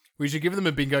episode? We should give them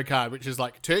a bingo card, which is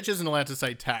like, church isn't allowed to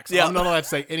say tax. Yeah. I'm not allowed to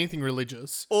say anything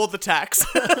religious. Or the tax.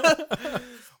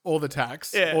 Or the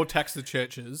tax. Yeah. Or tax the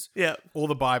churches. Yeah. Or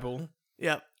the Bible.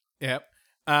 Yeah. Yep.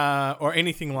 Or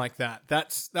anything like that.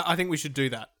 I think we should do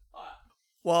that.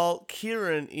 While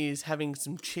Kieran is having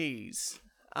some cheese,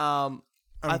 I'm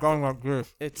going like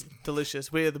this. it's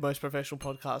delicious. We're the most professional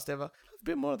podcast ever. A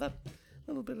bit more of that. A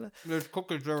little bit of that. There's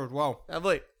cookies there as well.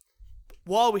 Lovely.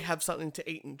 While we have something to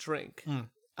eat and drink,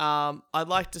 I'd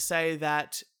like to say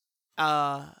that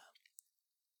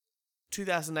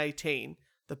 2018,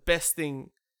 the best thing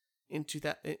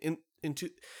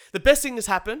the best thing has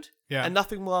happened, Yeah. and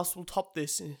nothing else will top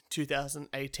this in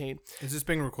 2018. Is this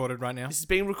being recorded right now? This is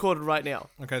being recorded right now.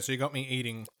 Okay, so you got me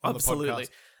eating on Absolutely. the podcast.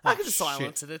 I Oh, can just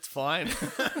silence shit. it. It's fine.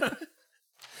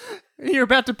 You're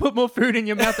about to put more food in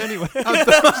your mouth anyway. I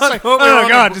thought we were Oh on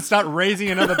god, just start raising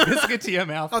another biscuit to your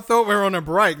mouth. I thought we were on a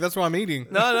break. That's why I'm eating.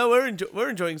 No, we're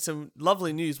enjoying some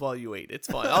lovely news while you eat. It's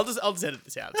fine. I'll just edit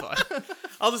this out. It's fine.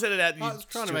 I'll just edit out. I was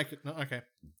trying to make it. No, okay.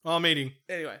 Oh, I'm eating.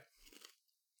 Anyway,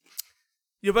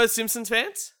 you're both Simpsons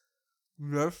fans.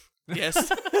 Yes.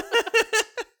 Yes.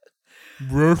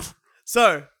 Yes.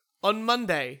 So on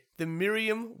Monday, the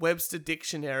Merriam-Webster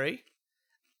dictionary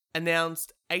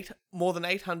announced more than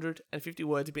 850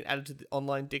 words have been added to the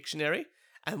online dictionary,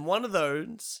 and one of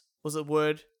those was a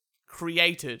word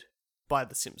created by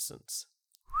The Simpsons.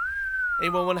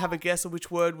 Anyone want to have a guess of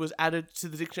which word was added to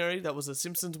the dictionary that was a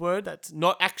Simpsons word that's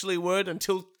not actually a word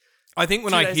until... I think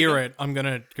when 2 I days hear ago? it, I'm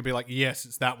gonna be like, yes,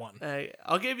 it's that one.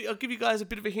 I'll give you guys a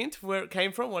bit of a hint of where it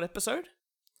came from, what episode.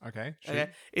 Okay, shoot.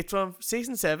 Okay, it's from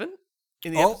season 7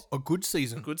 in the A good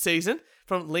season. good season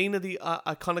from Lena the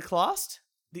Iconoclast.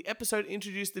 The episode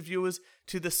introduced the viewers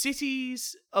to the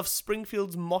cities of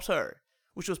Springfield's motto,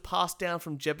 which was passed down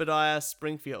from Jebediah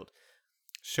Springfield.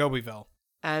 Shelbyville.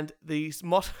 And the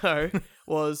motto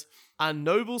was, "A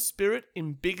noble spirit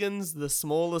embiggens the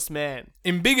smallest man."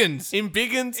 Embiggens.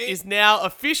 Embiggens is now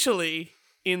officially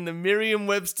in the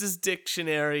Merriam-Webster's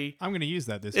dictionary. I'm going to use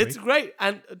that this It's week. great,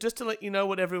 and just to let you know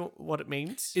what it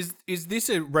means. Is this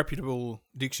a reputable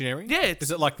dictionary? Yeah, it's-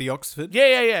 Is it like the Oxford?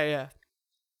 Yeah.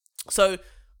 So,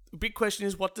 the big question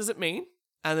is, what does it mean?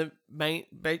 And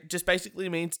it just basically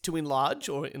means to enlarge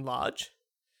or enlarge.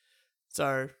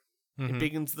 So, it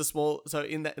begins the small. So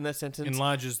in that sentence,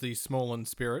 Enlarges the small in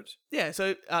spirit. yeah.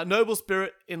 So noble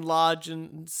spirit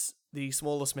enlarges the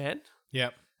smallest man.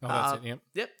 Yep. Oh, that's it. Yep.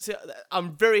 Yep. So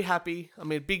I'm very happy.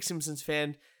 I'm a big Simpsons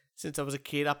fan since I was a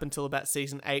kid up until about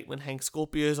season 8 when Hank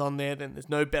Scorpio's on there. Then there's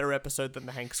no better episode than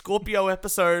the Hank Scorpio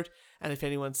episode. And if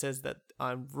anyone says that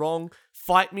I'm wrong,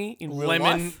 fight me in real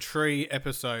Lemon life. tree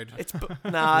episode. It's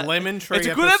nah. Lemon tree. It's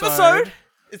a good episode.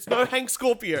 It's no Hank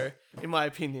Scorpio, in my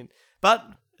opinion. But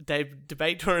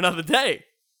debate for another day.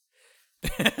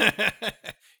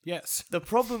 Yes. The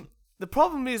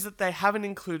problem is that they haven't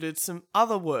included some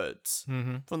other words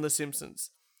from The Simpsons.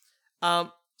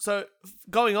 So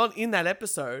going on in that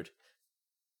episode,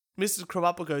 Mrs.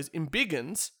 Krabappel goes,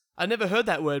 "Embiggens? I never heard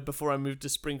that word before I moved to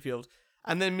Springfield."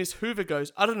 And then Miss Hoover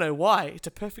goes, "I don't know why. It's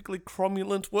a perfectly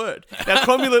cromulent word." Now,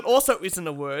 cromulent also isn't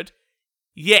a word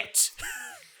yet.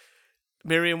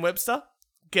 Merriam-Webster,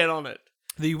 get on it.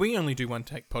 The We Only Do One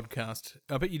Take podcast,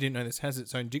 I bet you didn't know this, has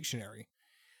its own dictionary.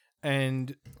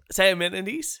 And Say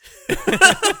amenities.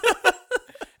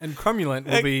 And cromulent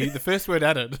will be the first word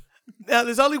added. Now,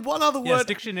 there's only one other Yes, word,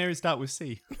 dictionaries start with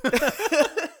C.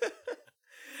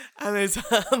 and there's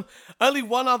only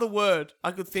one other word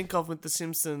I could think of with The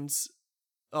Simpsons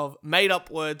of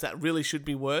made-up words that really should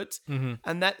be words,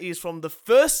 and that is from the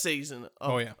first season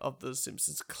of The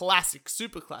Simpsons. Classic,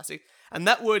 super classic. And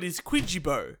that word is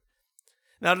Quidgibo.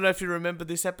 Now, I don't know if you remember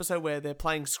this episode where they're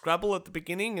playing Scrabble at the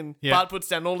beginning and Bart puts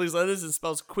down all his letters and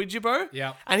spells Quidgibo.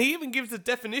 Yeah. And he even gives the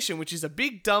definition, which is a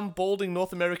big, dumb, balding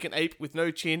North American ape with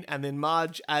no chin, and then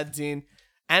Marge adds in,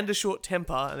 and a short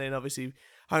temper, and then obviously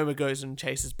Homer goes and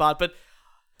chases Bart. But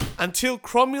until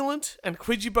cromulent and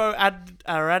Quidgibo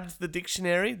are added to the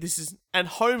dictionary, and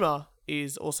Homer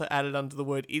is also added under the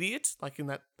word idiot, like in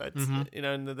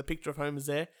in the picture of Homer's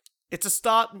there. It's a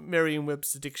start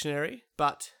Merriam-Webster dictionary,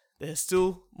 but there's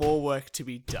still more work to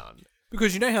be done.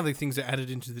 Because you know how the things are added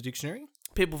into the dictionary?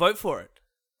 People vote for it.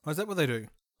 Oh, is that what they do?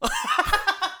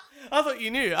 I thought you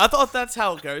knew. I thought that's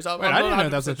how it goes. Wait, I didn't know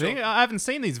that was a thing. Sure. I haven't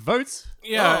seen these votes.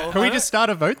 Yeah. Oh. Can we just start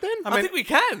a vote then? I think we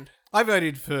can. I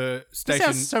voted for This Station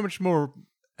sounds so much more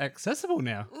accessible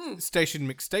now. Station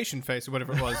McStation Face or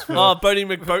whatever it was. For Oh, Bodie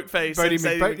McBoatface. Bodie and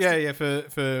Sadie McBoat. Yeah,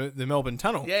 for the Melbourne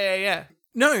Tunnel. Yeah.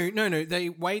 No. They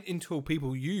wait until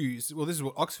people use. Well, this is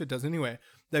what Oxford does anyway.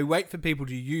 They wait for people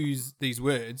to use these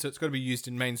words, so it's got to be used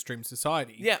in mainstream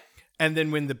society. Yeah. And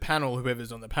then when the panel, whoever's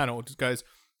on the panel, just goes,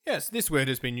 yes, this word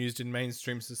has been used in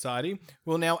mainstream society,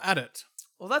 we'll now add it.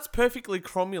 Well, that's perfectly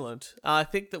cromulent. I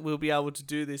think that we'll be able to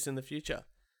do this in the future.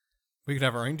 We could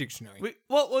have our own dictionary.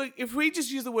 If we just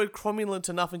use the word cromulent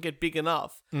enough and get big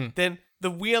enough, then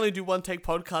the We Only Do One Take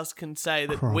podcast can say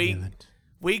that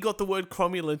we got the word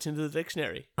cromulent into the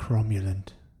dictionary. Cromulent.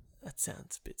 That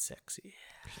sounds a bit sexy.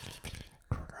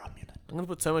 I'm going to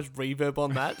put so much reverb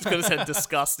on that. It's going to sound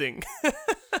disgusting.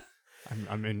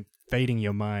 I'm invading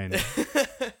your mind.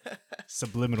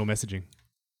 Subliminal messaging.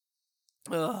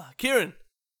 Kieran,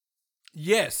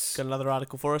 Yes, got another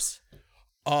article for us?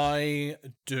 I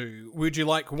do. Would you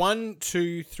like 1,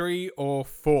 2, 3, or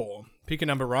 4? Pick a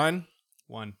number, Ryan.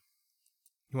 1.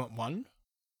 You want 1?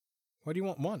 Why do you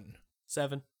want 1?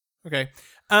 7. Okay.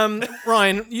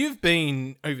 Ryan, you've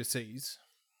been overseas.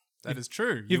 That is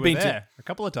true. You've You been were to- there a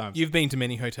couple of times. You've been to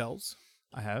many hotels.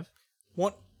 I have.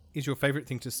 What is your favourite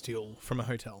thing to steal from a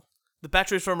hotel? The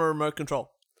batteries from a remote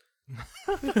control.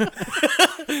 Now,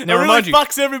 It remind really you,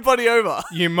 fucks everybody over.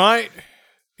 you might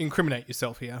incriminate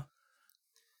yourself here.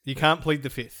 You can't plead the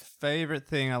fifth. Favorite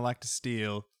thing I like to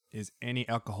steal is any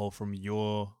alcohol from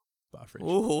your bar fridge.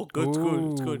 Ooh, good, it's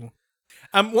good, it's good.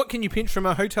 Ooh. What can you pinch from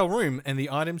a hotel room and the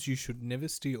items you should never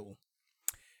steal?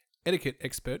 Etiquette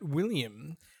expert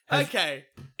William has... Okay,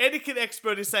 etiquette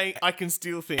expert is saying I can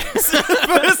steal things.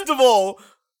 First of all,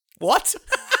 what?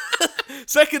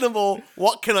 Second of all,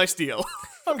 what can I steal?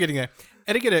 I'm getting there.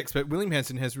 Etiquette expert William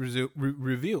Hanson has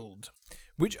revealed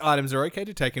which items are okay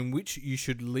to take and which you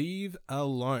should leave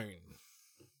alone.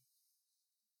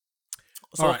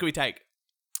 So All what right. can we take?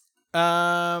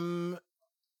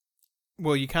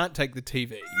 Well, you can't take the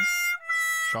TV.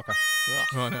 Shocker.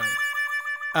 Oh no.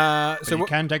 But So you what?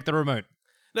 can take the remote.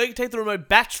 No, you can take the remote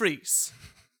batteries.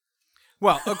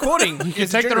 Well, according You can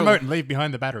take the remote and leave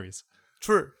behind the batteries.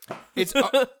 True. It's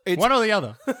it's One or the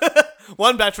other.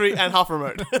 One battery and half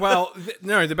remote. well,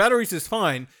 no, the batteries is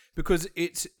fine because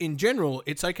it's in general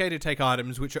it's okay to take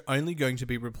items which are only going to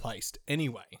be replaced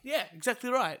anyway. Yeah, exactly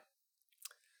right.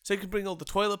 So you can bring all the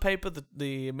toilet paper, the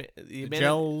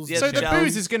gels. yeah, So the gels.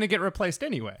 booze is going to get replaced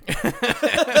anyway.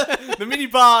 the mini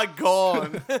bar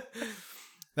gone.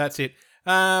 That's it.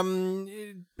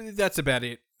 That's about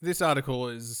it. This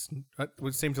article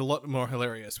seemed a lot more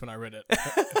hilarious when I read it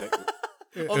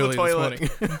On the early toilet.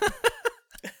 this morning.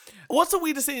 What's the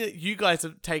weirdest thing that you guys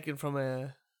have taken from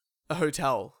a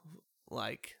hotel?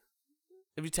 Like,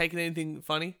 have you taken anything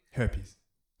funny? Herpes.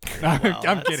 No,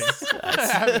 I'm kidding. I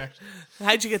haven't actually.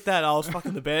 How'd you get that? I was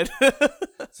fucking the bed.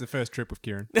 It's the first trip with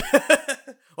Kieran.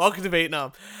 Welcome to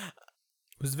Vietnam.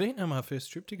 Was Vietnam our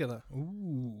first trip together?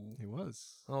 Ooh. It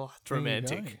was. Oh, it's There you go.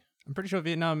 romantic. I'm pretty sure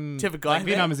Vietnam. Do you have a guy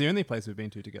Vietnam there? is the only place we've been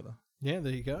to together. Yeah,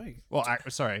 there you go. Well,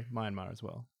 sorry, Myanmar as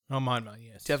well. Oh, Myanmar,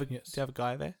 yes. Do you have a, yes. do you have a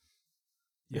guy there?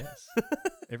 Yes,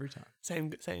 every time. Same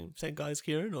guy as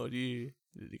Kieran, or do you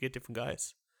get different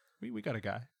guys? We got a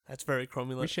guy. That's very We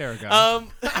cromulent. share a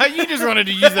guy. You just wanted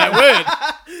to use that word.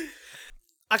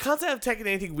 I can't say I've taken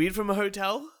anything weird from a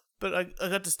hotel, but I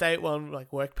got to stay at one,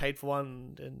 like work paid for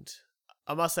one, and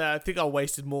I must say I think I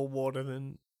wasted more water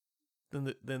than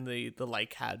the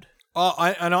lake had. Oh,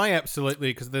 I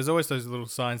absolutely, because there's always those little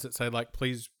signs that say, like,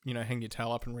 please, hang your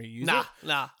towel up and reuse it.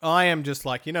 Nah. I am just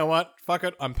like, you know what? Fuck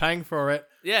it. I'm paying for it.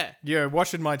 Yeah. You're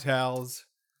washing my towels.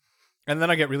 And then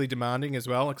I get really demanding as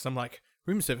well, because I'm like,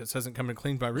 room service hasn't come and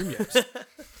cleaned my room yet.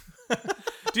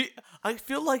 I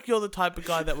feel like you're the type of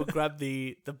guy that would grab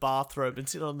the bathrobe and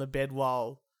sit on the bed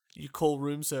while you call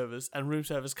room service, and room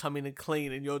service come in and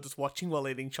clean, and you're just watching while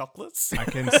eating chocolates.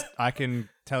 I can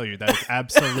tell you that is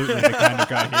absolutely the kind of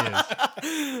guy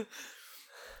he is.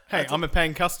 Hey, I'm a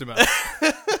paying customer.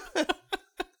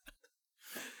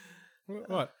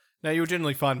 What? Now, you'll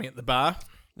generally find me at the bar.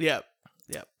 Yep.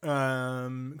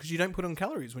 Because you don't put on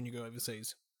calories when you go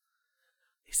overseas.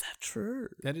 Is that true?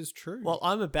 That is true. Well,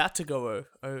 I'm about to go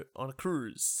on a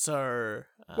cruise, so...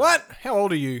 What? How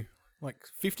old are you? Like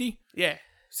 50? Yeah,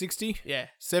 60? yeah,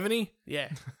 70? yeah.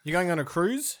 You're going on a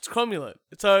cruise? It's cromulent,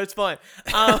 so it's fine.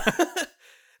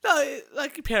 No,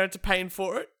 like your parents are paying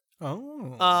for it.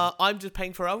 Oh. I'm just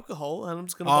paying for alcohol, and I'm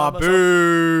just gonna buy myself...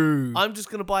 boo! I'm just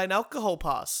gonna buy an alcohol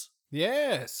pass,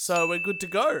 Yes. so we're good to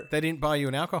go. They didn't buy you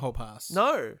an alcohol pass?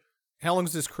 No, How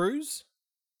long's this cruise?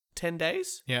 10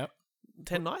 days, Yeah.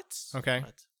 10 nights. Okay.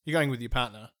 Nights. You're going with your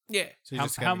partner. Yeah, So you're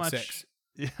just having sex.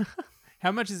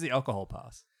 How much is the alcohol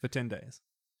pass for 10 days?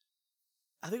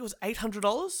 I think it was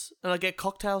 $800, and I get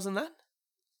cocktails in that.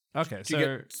 Okay, Do you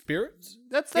so get spirits?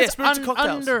 that's Yeah, spirits and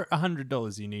cocktails. under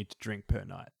 $100 you need to drink per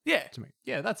night. Yeah, To me,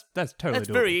 yeah, that's totally that's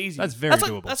doable. very easy. That's very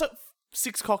doable. Like, that's like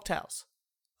 6 cocktails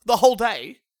the whole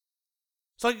day.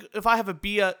 So like, if I have a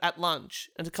beer at lunch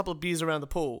and a couple of beers around the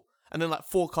pool, and then like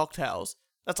 4 cocktails,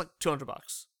 that's like $200.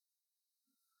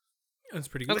 That's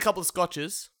pretty And good. a couple of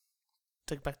scotches.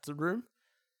 Take it back to the room.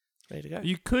 Ready to go.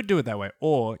 You could do it that way,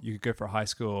 or you could go for a high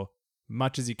score,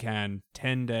 much as you can,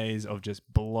 10 days of just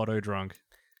blotto drunk.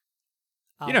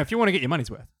 You know, if you want to get your money's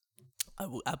worth. I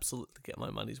will absolutely get my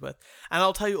money's worth. And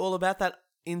I'll tell you all about that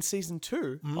in season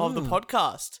 2 of the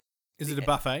podcast. Is it a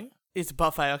buffet? It's a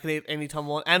buffet. I can eat anytime I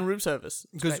want. And room service.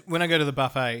 It's Because great. when I go to the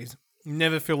buffets,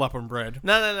 never fill up on bread.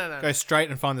 No. Go straight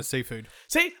and find the seafood.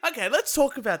 See, okay, let's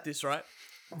talk about this, right?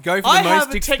 Go for the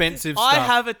most expensive stuff. I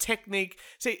have a technique.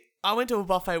 See, I went to a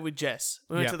buffet with Jess.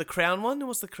 We went Yeah. to the Crown one.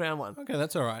 What's the Crown one? Okay,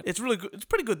 that's all right. It's really good. It's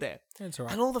pretty good there. That's all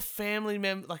right. And all the family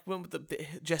members, like went with the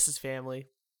Jess's family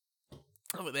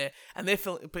over there, and they're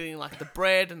putting like the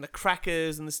bread and the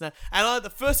crackers and this and that. And the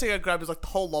first thing I grabbed was like the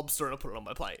whole lobster, and I put it on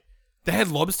my plate. They had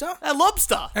lobster? A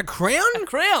lobster, A crown? a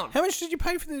Crown. How much did you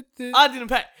pay for the... I didn't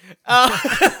pay,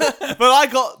 but I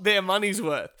got their money's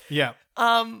worth. Yeah.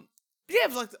 Yeah, it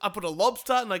was like I put a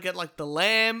lobster and I get like the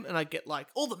lamb and I get like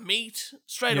all the meat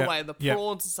straight Yeah, away and the yeah.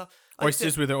 prawns and stuff. Like,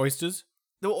 Oysters with the oysters?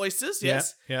 There were oysters, Yeah,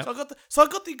 yes. yeah. So I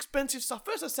got the expensive stuff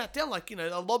first. I sat down like,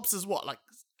 a lobster's what, like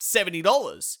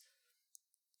 $70.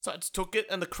 So I just took it,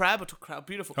 and the crab, I took crab,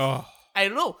 beautiful. Oh. I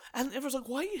don't know. And everyone's like,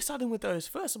 why are you starting with those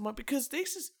first? I'm like, because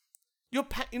this is, you're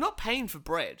not paying for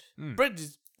bread. Bread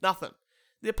is nothing.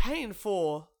 They're paying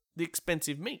for the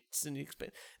expensive meats and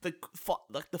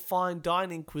the fine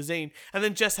dining cuisine. And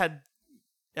then just had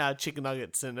chicken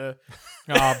nuggets and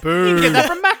Boo. Get that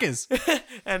from Macca's.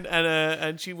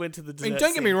 and she went to the I dessert. mean,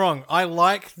 don't get me scene. wrong. I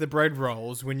like the bread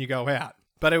rolls when you go out.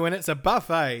 But when it's a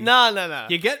buffet, No.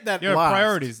 you get that Your last.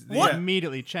 priorities they What?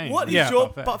 immediately change. What is Yeah. your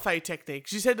buffet technique?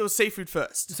 She said it was seafood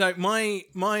first. So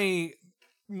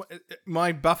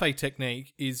my buffet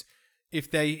technique is if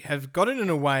they have got it in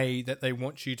a way that they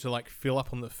want you to like fill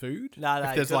up on the food. No,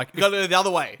 If there's you like got to do it the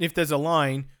other way. if there's a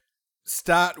line,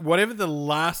 start whatever the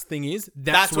last thing is.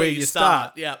 That's where where you you start,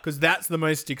 start. yeah. because that's the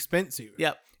most expensive.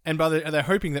 Yep. And they're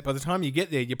hoping that by the time you get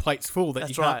there, your plate's full, that That's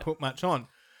you can't right. put much on.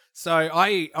 So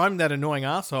I'm that annoying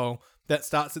asshole that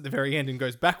starts at the very end and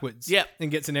goes backwards. Yep.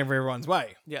 And gets in everyone's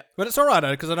way. Yep. But it's all right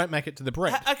because I don't make it to the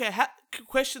bread. Okay.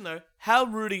 Question though: how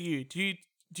rude are you? Do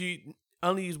you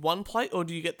only use one plate, or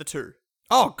do you get the 2?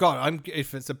 Oh God!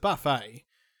 If it's a buffet,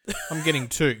 I'm getting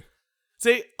 2.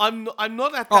 See, I'm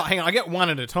not at that. Oh, hang on! I get 1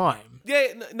 at a time.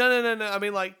 Yeah, no. I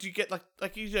mean, like, do you get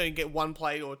like you don't get one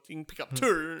plate, or you can pick up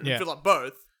 2 and Yeah. fill up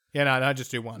both, Yeah, no, I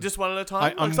just do 1. just one at a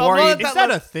time? I'm Like, so not worried- at Is that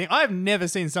level. a thing? I've never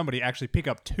seen somebody actually pick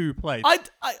up 2 plates.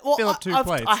 Fill up 2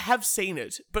 plates? I have seen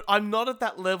it, but I'm not at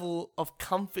that level of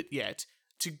comfort yet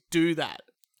to do that.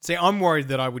 See, I'm worried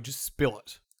that I would just spill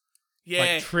it, Yeah,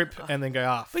 like trip and then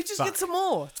go but just fuck. get some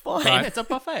more. It's fine. Right. It's a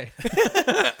buffet.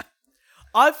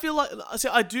 I feel like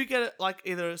I do get it like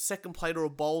either a second plate or a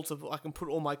bowl so I can put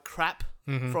all my crap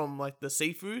from like the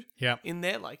seafood Yeah. in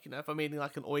there. Like, if I'm eating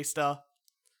like an oyster,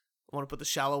 I want to put the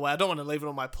shell away. I don't want to leave it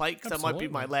on my plate because that might be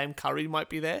my Absolutely. lamb curry might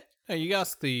be there. Hey, you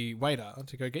ask the waiter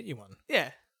to go get you one.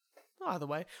 Yeah. Either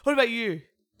way. What about you,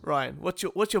 Ryan? What's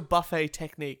your buffet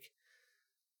technique?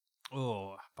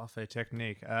 Oh, buffet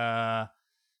technique.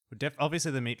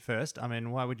 Obviously the meat first. I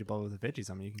mean, why would you bother with the veggies?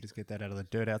 I mean, you can just get that out of the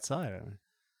dirt outside. I mean,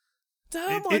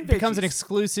 Don't it mind becomes an veggies.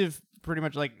 exclusive, pretty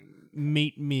much like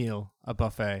meat meal, a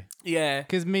buffet? Yeah.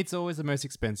 Because meat's always the most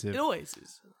expensive. It always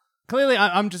is. Clearly,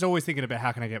 I'm just always thinking about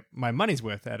how can I get my money's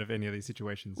worth out of any of these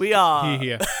situations. We are.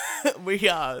 Here. We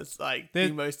are. It's like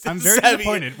the most. I'm very savvy-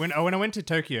 disappointed. When I went to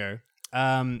Tokyo,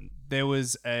 there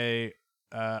was a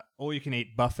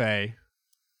all-you-can-eat buffet.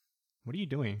 What are you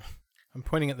doing? I'm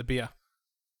pointing at the beer.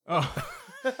 Oh,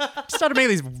 just started making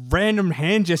these random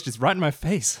hand gestures right in my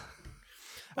face.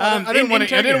 I didn't want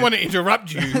Tokyo- to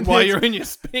interrupt you while you're in your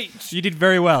speech. You did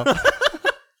very well.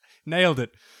 Nailed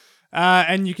it.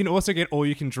 And you can also get all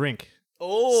you can drink.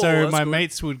 Oh, So that's my good.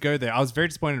 mates would go there. I was very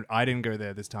disappointed I didn't go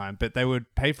there this time, but they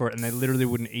would pay for it and they literally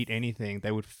wouldn't eat anything.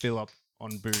 They would fill up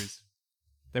on booze.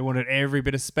 They wanted every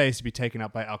bit of space to be taken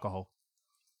up by alcohol.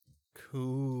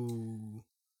 Cool.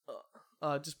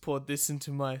 I just poured this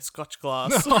into my scotch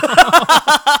glass.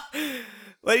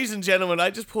 Ladies and gentlemen, I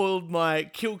just poured my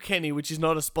Kilkenny, which is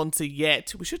not a sponsor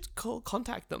yet. We should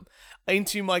contact them,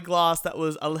 into my glass that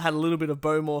had a little bit of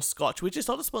Bowmore Scotch, which is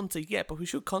not a sponsor yet, but we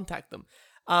should contact them.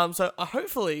 So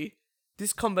hopefully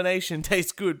this combination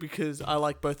tastes good because I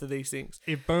like both of these things.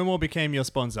 If Bowmore became your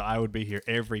sponsor, I would be here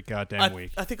every goddamn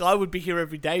week. I think I would be here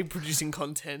every day producing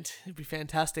content. It'd be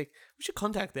fantastic. We should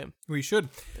contact them. We should.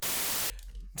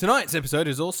 Tonight's episode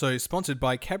is also sponsored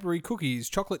by Cadbury Cookies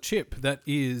Chocolate Chip. That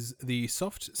is the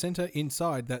soft center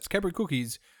inside. That's Cadbury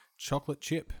Cookies Chocolate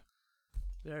Chip.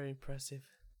 Very impressive.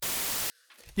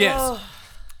 Yes. Oh.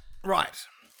 Right.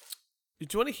 Do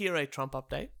you want to hear a Trump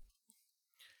update?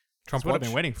 Trump That's what I've watch.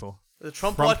 been waiting for. The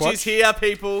Trump Trump watch watch? is here,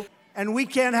 people. And we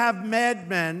can't have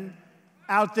madmen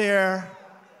out there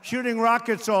shooting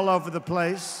rockets all over the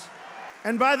place.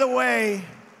 And by the way,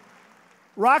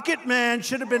 Rocket Man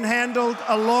should have been handled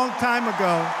a long time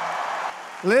ago.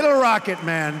 Little Rocket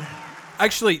Man.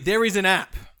 Actually, there is an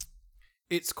app.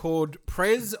 It's called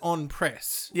Prez on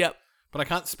Press, Yep. but I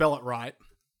can't spell it right.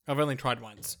 I've only tried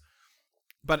once.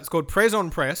 But it's called Prez on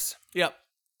Press, Yep.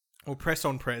 or Press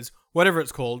on Prez, whatever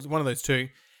it's called, one of those two.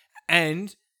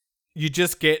 And you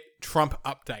just get Trump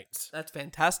updates. That's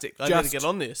fantastic. I gotta Just get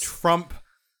on this. Trump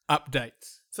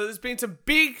updates. So there's been some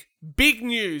big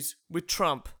news with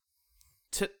Trump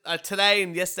today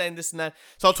and yesterday and this and that.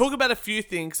 So I'll talk about a few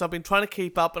things. I've been trying to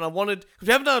keep up, and because we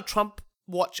haven't done a Trump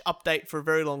watch update for a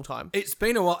very long time. It's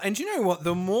been a while. And you know what?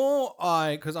 The more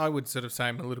because I would sort of say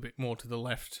I'm a little bit more to the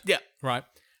left. Yeah, Right?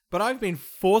 But I've been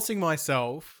forcing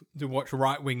myself to watch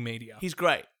right-wing media. he's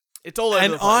great. It's all over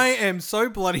And the place. I am so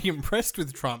bloody impressed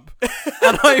with Trump.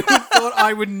 And I thought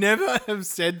I would never have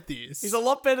said this. He's a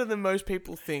lot better than most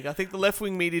people think. I think the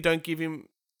left-wing media don't give him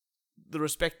the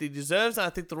respect he deserves, and I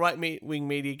think the right-wing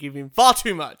media give him far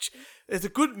too much. There's a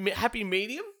good, happy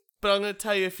medium, but I'm going to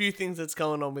tell you a few things that's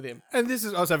going on with him. And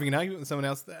I was having an argument with someone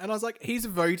else, and I was like, he's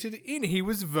voted in. He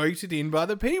was voted in by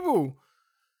the people.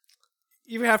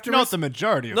 You have to... Not the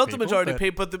majority of Not people. the majority of but-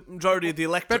 people, but the majority of the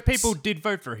electorate. But people did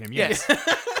vote for him, yes.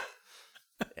 Yes.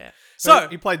 Yeah. So So,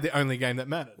 he played the only game that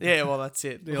mattered. yeah, well, that's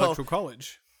it. The Well, Electoral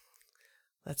College.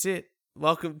 that's it.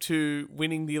 Welcome to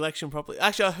winning the election properly.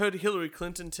 Actually, I heard Hillary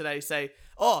Clinton today say,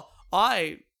 "Oh,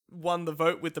 I won the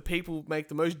vote with the people make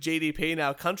the most GDP in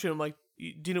our country." I'm like,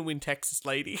 you didn't win Texas,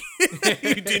 lady.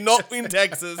 You did not win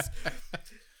Texas.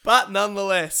 But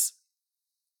nonetheless,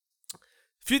 a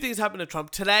few things happened to Trump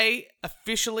today.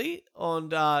 Officially,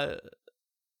 on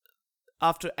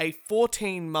after a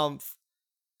 14-month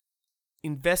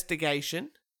investigation,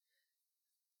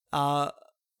 a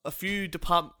few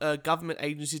government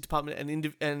agencies,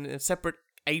 and separate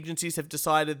agencies have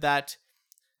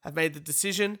made the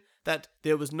decision that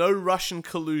there was no Russian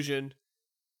collusion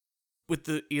with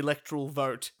the electoral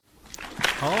vote.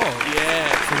 Oh.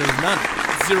 Yeah, So there was none.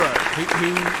 zero.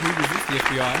 He was with the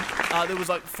FBI. There was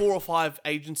like 4 or 5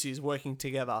 agencies working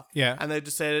together. Yeah. And they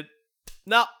decided,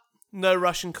 no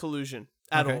Russian collusion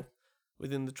at Okay. all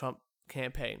within the Trump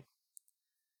campaign.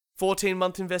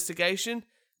 14-month investigation,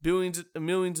 billions,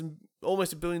 and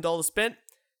almost $1 billion spent,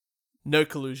 no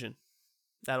collusion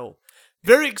at all.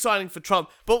 Very exciting for Trump.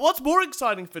 But what's more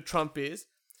exciting for Trump is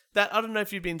that, I don't know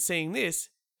if you've been seeing this,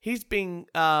 he's been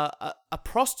a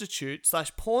prostitute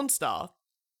 / porn star.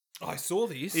 Oh, I saw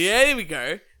this. Yeah, there we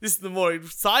go. This is the more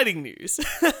exciting news.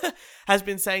 Has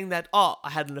been saying that, I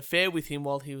had an affair with him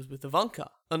while he was with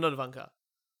Ivanka. Oh, not Ivanka.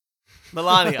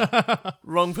 Melania.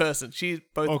 Wrong person. She's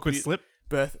both Awkward slip.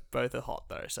 Both are hot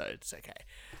though, so it's okay.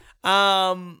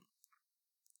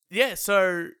 Yeah,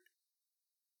 so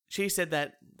she said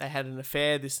that they had an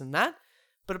affair, this and that,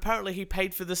 but apparently he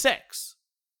paid for the sex.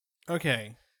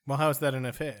 Okay. Well, how is that an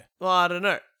affair? Well, I don't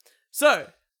know. So,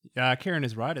 Karen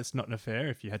is right. It's not an affair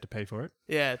if you had to pay for it.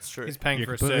 yeah, it's true. He's paying You're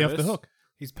for a completely service. off the hook.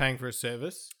 He's paying for a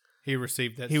service. He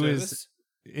received that He service. was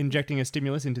injecting a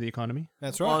stimulus into the economy.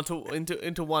 That's right.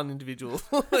 into one individual.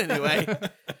 Anyway,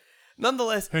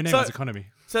 nonetheless, Her name is Economy.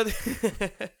 So,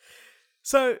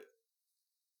 so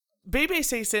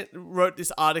BBC wrote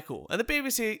this article, and the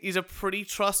BBC is a pretty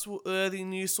trustworthy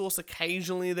news source.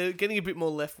 Occasionally, they're getting a bit more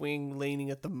left wing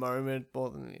leaning at the moment,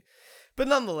 but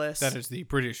nonetheless, That is the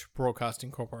British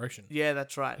Broadcasting Corporation. yeah,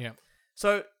 that's right. Yeah.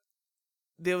 So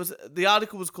the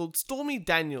article was called Stormy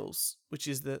Daniels, which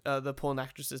is the porn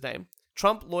actress's name.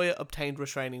 Trump lawyer obtained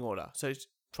restraining order. So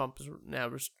Trump has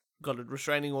now got a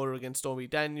restraining order against Stormy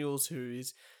Daniels, who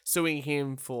is suing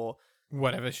him for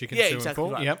Whatever she can Yeah, sue exactly him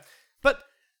for. right. Yep. But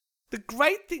the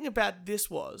great thing about this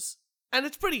was, and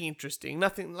it's pretty interesting.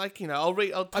 Nothing like I'll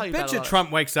tell I you about bet it. you Trump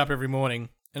wakes up every morning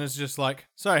and it's just like,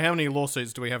 so how many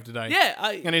lawsuits do we have today? Yeah,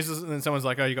 And then someone's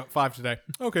like, oh, you got 5 today.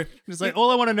 Okay. It's like,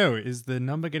 all I want to know is the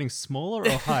number getting smaller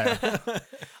or higher?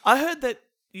 I heard that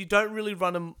you don't really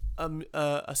run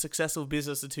a successful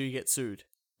business until you get sued.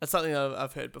 That's something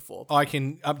I've heard before. I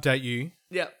can update you.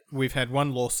 Yeah. We've had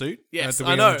one lawsuit. Yes, that I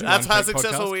we know. only do That's on how Peak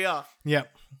successful Podcast. we are.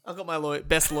 Yep. I've got my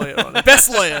best lawyer on it.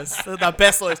 Best lawyers. The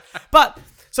best lawyers. But,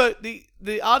 so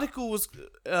the article was,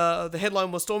 the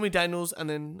headline was Stormy Daniels and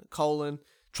then :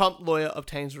 Trump lawyer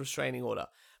obtains restraining order.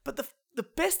 But the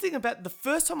best thing about the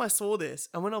first time I saw this,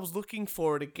 and when I was looking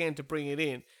for it again to bring it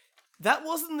in, that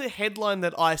wasn't the headline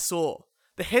that I saw.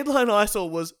 The headline I saw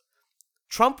was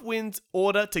Trump wins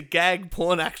order to gag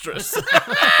porn actress.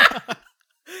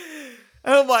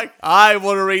 And I'm like, I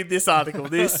want to read this article.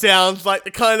 This sounds like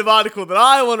the kind of article that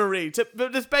I want to read. So,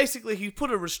 but it's basically he put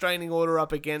a restraining order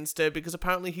up against her because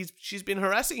apparently she's been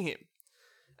harassing him,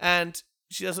 and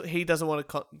he doesn't want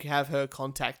to have her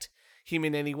contact him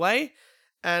in any way.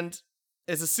 And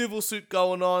there's a civil suit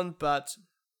going on, but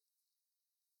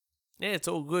yeah, it's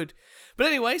all good. But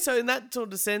anyway, so in that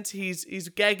sort of sense, he's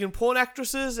gagging porn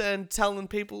actresses and telling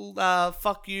people,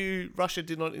 fuck you, Russia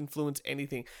did not influence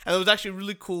anything. And there was actually a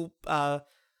really cool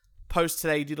post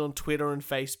today he did on Twitter and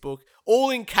Facebook, all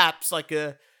in caps, like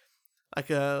a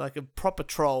proper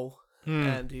troll.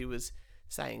 And he was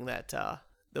saying that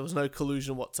there was no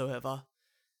collusion whatsoever,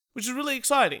 which is really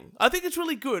exciting. I think it's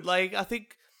really good. Like, I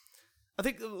think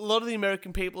a lot of the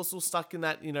American people are still stuck in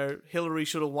that, Hillary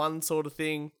should have won sort of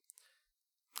thing.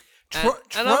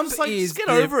 And I'm just like, just get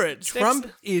over it.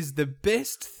 Trump is the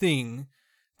best thing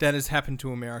that has happened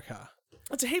to America.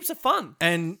 It's heaps of fun.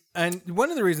 And one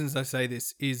of the reasons I say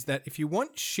this is that if you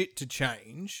want shit to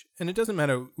change, and it doesn't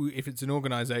matter if it's an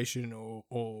organization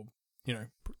or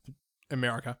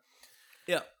America,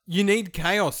 Yeah. you need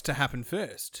chaos to happen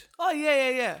first. Oh,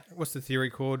 yeah. What's the theory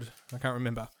called? I can't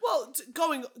remember. Well,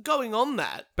 going on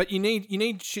that. But you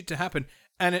need shit to happen,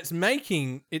 and it's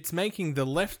making the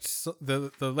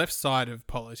left side of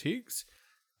politics.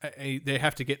 They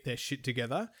have to get their shit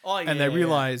together. Oh, yeah, and they yeah.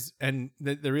 realize, and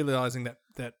they're realizing that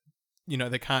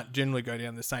they can't generally go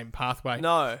down the same pathway.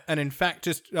 No. And in fact,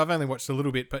 I've only watched a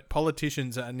little bit, but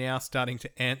politicians are now starting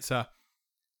to answer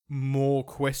more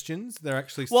questions. They're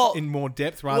actually in more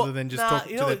depth rather than just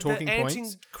talking to their talking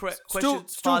points. Still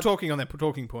talking on their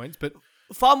talking points, but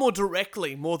far more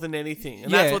directly, more than anything.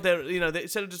 And Yeah. that's what they're,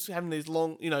 instead of just having these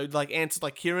long, like answers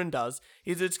like Kieran does,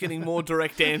 he's just getting more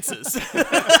direct answers.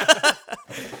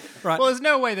 right. Well, there's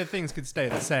no way that things could stay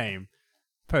the same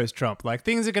post-Trump. Like,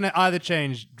 things are going to either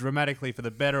change dramatically for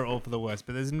the better or for the worse,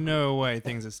 but there's no way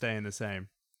things are staying the same.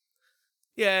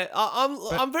 Yeah,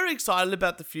 I'm very excited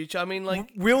about the future. I mean, like,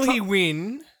 will he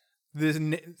win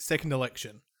the second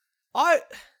election?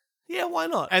 Yeah, why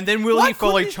not? And then will Why he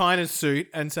follow couldn't he- China's suit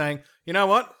and saying, you know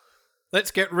what?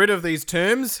 Let's get rid of these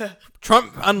terms.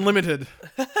 Trump Unlimited.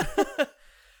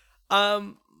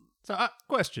 So,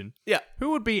 question. Yeah.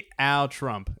 Who would be our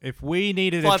Trump if we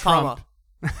needed Clive a Trump?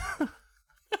 Palmer.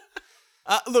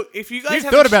 Look, if you guys You've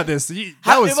haven't thought about this.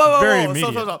 That was very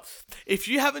immediate. Stop. If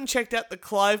you haven't checked out the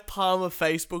Clive Palmer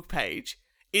Facebook page,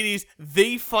 it is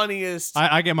the funniest.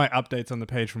 I get my updates on the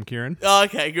page from Kieran.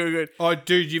 Okay, good. Oh,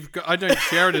 dude, I don't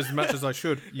share it as much as I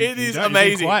should. It is You've been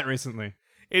amazing. quiet recently.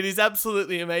 It is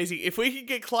absolutely amazing. If we could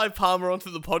get Clive Palmer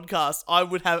onto the podcast, I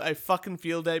would have a fucking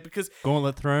field day because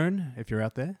Gauntlet Throne, if you're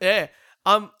out there. yeah,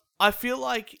 I feel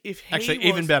like if he Actually,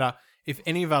 even better, if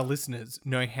any of our listeners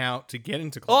know how to get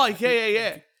into Oh Club,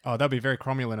 yeah. Oh, that'd be very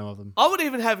cromulent of them. I would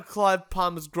even have Clive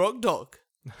Palmer's grog dog.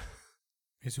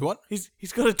 is what? He's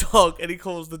got a dog and he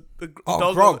calls the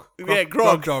dog Grog. Grog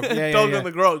Grog dog. Yeah, dog yeah. on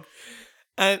the grog.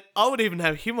 And I would even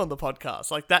have him on the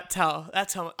podcast. Like that's how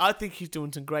I think he's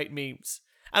doing some great memes.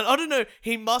 And I don't know,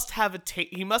 he must have a team.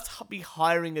 He must be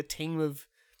hiring a team of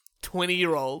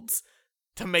 20-year-olds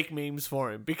to make memes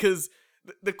for him because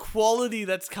the quality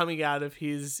that's coming out of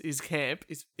his camp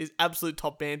is absolute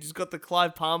top band. He's got the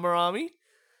Clive Palmer army.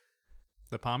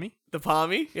 The Palmy? The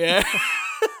Palmy, yeah.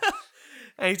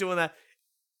 And he's doing that.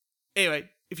 Anyway,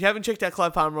 if you haven't checked out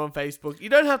Clive Palmer on Facebook, you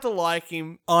don't have to like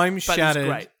him. I'm But he's shattered.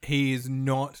 great. He is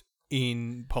not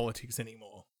in politics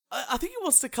anymore. I think he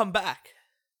wants to come back.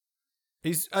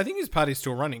 I think his party's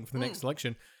still running for the next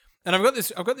election. And I've got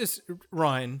this,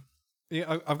 Ryan.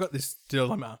 Yeah, I've got this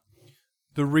dilemma.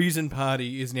 The Reason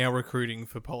Party is now recruiting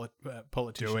for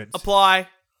politicians. Do it. Apply.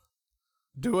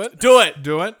 Do it. Do it.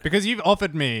 Do it. Because you've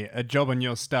offered me a job on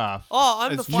your staff. Oh,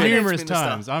 I'm the It's finance numerous minister.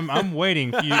 times. I'm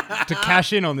waiting for you to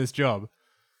cash in on this job.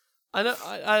 I know.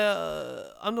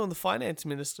 I'm doing the finance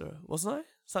minister, wasn't I?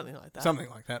 Something like that. Something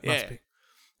like that. Yeah.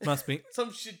 Must be.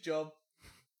 Some shit job.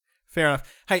 Fair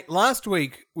enough. Hey, last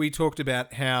week we talked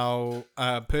about how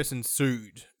a person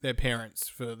sued their parents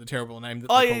for the terrible name that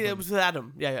Oh they yeah, called yeah. them. It was with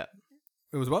Adam. Yeah.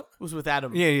 It was what? It was with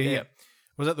Adam. Yeah.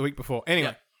 Was that the week before?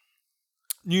 Anyway,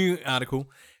 new article.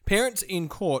 Parents in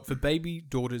court for baby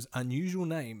daughter's unusual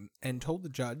name and told the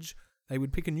judge they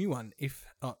would pick a new one if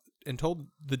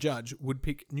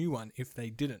they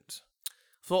didn't.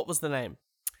 So what was the name?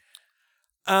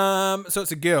 So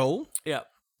it's a girl, Yeah.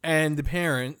 and the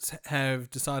parents have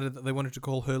decided that they wanted to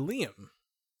call her Liam.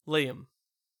 Liam.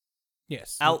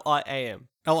 Yes. Liam.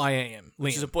 Liam.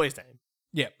 Which is a boy's name.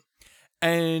 Yeah.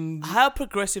 And How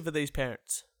progressive are these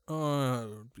parents?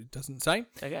 it doesn't say.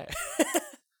 Okay.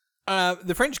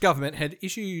 The French government had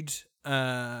issue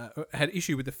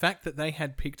with the fact that they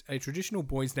had picked a traditional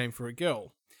boy's name for a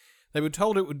girl. They were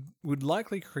told it would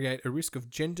likely create a risk of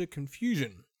gender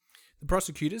confusion. The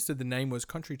prosecutors said the name was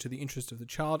contrary to the interest of the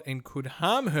child and could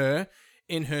harm her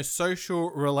in her social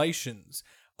relations.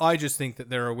 I just think that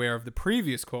they're aware of the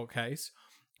previous court case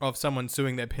of someone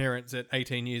suing their parents at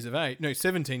 17 years of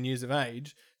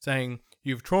age, saying,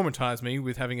 "You've traumatized me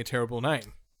with having a terrible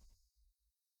name."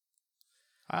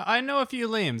 I know a few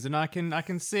Liams, and I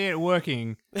can see it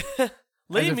working. Liam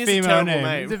as a is a female terrible name.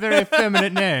 name. It's a very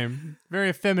effeminate name. Very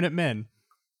effeminate men.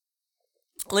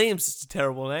 Liam's just a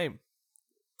terrible name.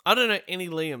 I don't know any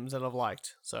Liams that I've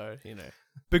liked, so you know.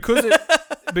 Because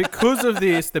of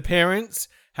this, the parents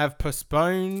have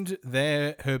postponed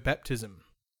her baptism.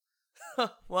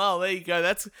 Well, there you go.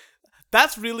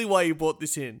 That's really why you brought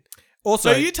this in.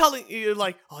 Also, So you're telling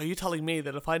me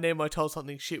that if I name my child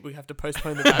something shit, we have to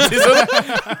postpone the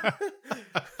baptism?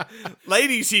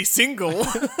 Ladies, she's single.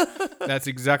 that's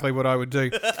exactly what I would do.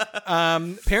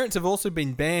 Parents have also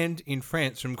been banned in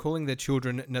France from calling their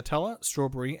children Nutella,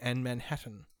 Strawberry, and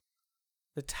Manhattan.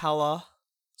 Nutella,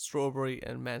 Strawberry,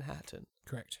 and Manhattan.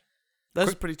 Correct.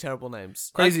 Those are pretty terrible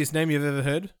names. Craziest name you've ever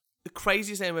heard? The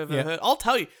craziest name I've ever Yeah. heard. I'll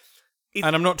tell you.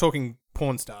 And I'm not talking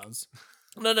porn stars.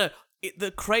 No.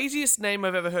 The craziest name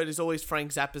I've ever heard is always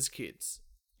Frank Zappa's kids.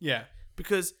 Yeah.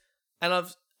 Because,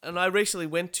 I recently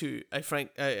went to a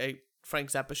Frank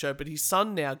Zappa show, but his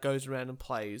son now goes around and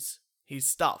plays his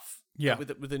stuff. Yeah.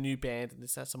 With a new band, and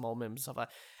this has some old members and stuff like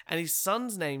that. And his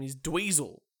son's name is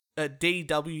Dweezil.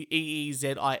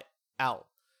 Dweezil.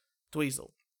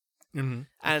 Dweezil. Mm-hmm.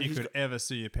 And If you he's could ever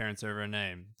sue your parents over a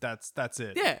name, that's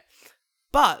it. Yeah.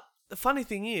 But the funny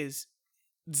thing is,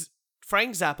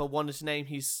 Frank Zappa wanted to name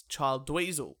his child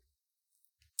Dweezil.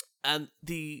 And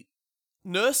the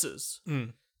nurses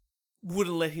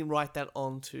wouldn't let him write that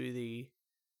onto the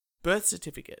birth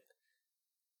certificate.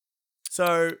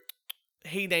 So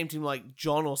he named him like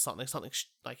John or something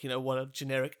like, what a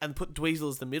generic, and put Dweezil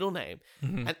as the middle name.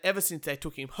 Mm-hmm. And ever since they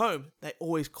took him home, they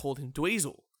always called him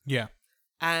Dweezil. Yeah.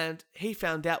 And he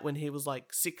found out when he was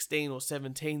like 16 or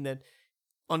 17 that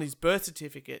on his birth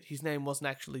certificate, his name wasn't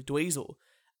actually Dweezil,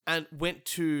 and went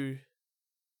to,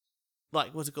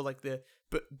 like, what's it called, like the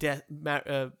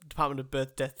Department of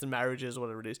Birth, Deaths and Marriages or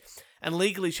whatever it is, and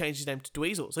legally changed his name to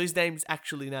Dweezil. So his name's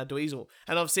actually now Dweezil.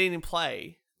 And I've seen him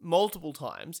play multiple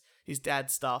times, his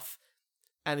dad's stuff.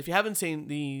 And if you haven't seen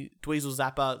the Dweezil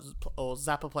Zappa or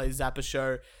Zappa Plays Zappa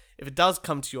show, if it does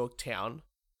come to your town,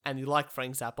 and you like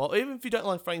Frank Zappa, or even if you don't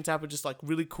like Frank Zappa, just like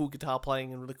really cool guitar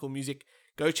playing and really cool music,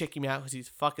 go check him out because he's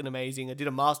fucking amazing. I did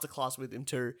a masterclass with him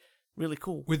too. Really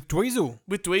cool. With Dweezil.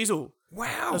 With Dweezil.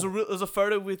 Wow. There's a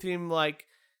photo with him, like,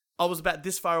 I was about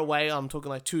this far away. I'm talking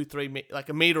like 2-3 like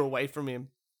a meter away from him.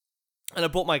 And I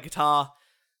bought my guitar,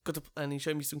 and he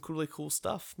showed me some really cool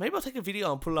stuff. Maybe I'll take a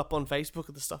video and put it up on Facebook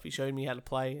of the stuff he showed me how to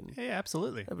play. And Yeah,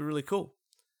 absolutely. that'd be really cool.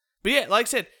 But yeah, like I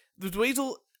said, the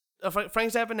Dweezil,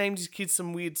 Frank Zappa named his kids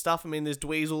some weird stuff. I mean, there's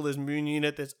Dweezil, there's Moon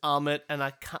Unit, there's Armit, and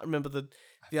I can't remember the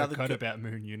other. Forgot about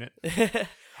Moon Unit.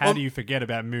 How How do you forget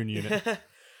about Moon Unit?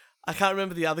 I can't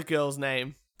remember the other girl's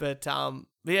name, but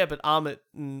Armit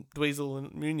and Dweezil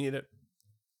and Moon Unit,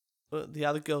 the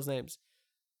other girls' names,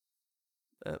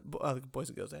 other boys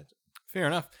and girls' names. Fair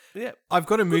enough. Yeah. I've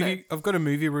got a movie. name. I've got a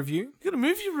movie review. You got a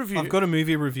movie review? I've got a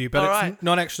movie review, but All it's right.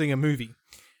 not actually a movie.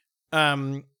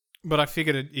 But I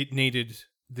figured it needed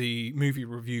the movie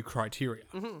review criteria.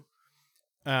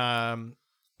 Mm-hmm.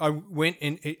 I went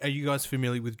in. Are you guys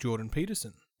familiar with Jordan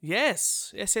Peterson?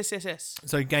 Yes.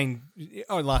 So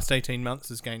last 18 months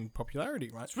has gained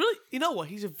popularity, right? It's really, you know what?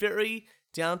 He's a very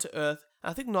down to earth.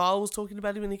 I think Niall was talking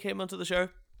about him when he came onto the show.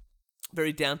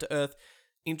 Very down to earth,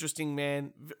 interesting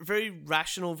man. Very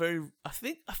rational. I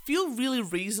feel really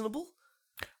reasonable.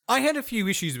 I had a few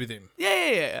issues with him.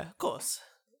 Yeah. Of course.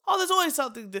 Oh, there's always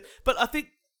something. But I think.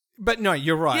 But no,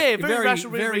 you're right. Yeah, very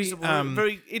rational, very reasonable,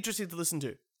 very interesting to listen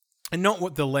to. And not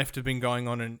what the left have been going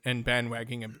on and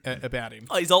bandwagging about him.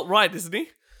 Oh, he's alt-right, isn't he?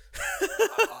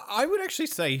 I would actually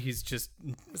say he's just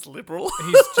liberal.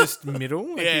 He's just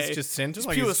middle. Like Yeah, he's just centre. he's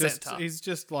Like pure he's just, centre. He's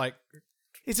just like.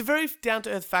 It's a very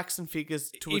down-to-earth facts and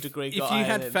figures to a degree If guy. you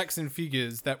had and facts and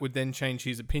figures, that would then change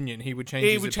his opinion. He would change.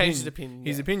 He his would opinion, change his opinion,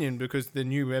 His yeah. opinion, because the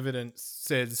new evidence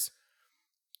says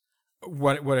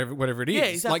whatever it is. Yeah,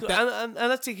 exactly. Like that. And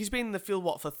that's it. He's been in the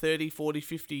field, for 30, 40,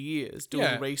 50 years, doing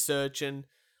Yeah. research and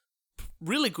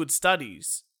really good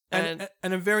studies. And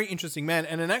a very interesting man,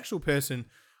 and an actual person.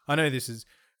 I know this is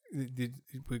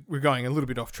we're going a little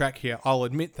bit off track here. I'll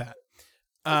admit that.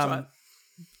 That's right.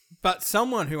 But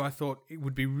someone who I thought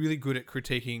would be really good at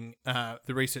critiquing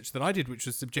the research that I did, which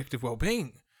was subjective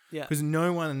well-being. Yeah. Because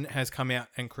no one has come out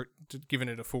and given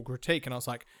it a full critique, and I was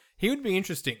like, he would be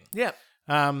interesting. Yeah.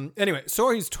 Anyway,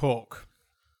 saw his talk,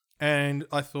 and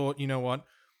I thought, you know what,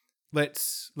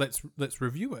 let's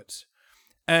review it.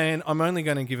 And I'm only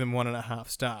going to give him 1.5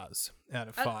 stars out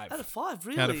of 5. Out of 5,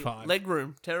 really? Out of 5. Leg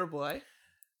room. Terrible, eh?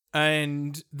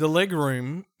 And the leg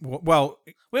room, well,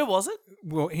 Where was it?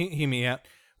 hear me out.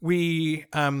 We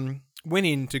went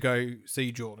in to go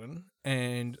see Jordan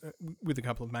and with a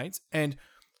couple of mates, and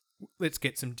let's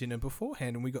get some dinner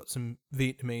beforehand. And we got some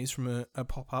Vietnamese from a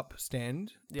pop-up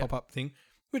stand, Yeah. pop-up thing,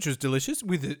 which was delicious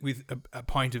with a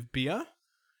pint of beer.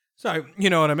 So, you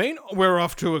know what I mean? We're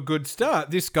off to a good start.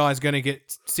 This guy's going to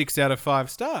get 6 out of 5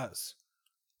 stars.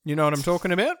 You know what I'm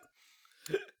talking about?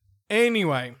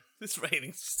 Anyway. This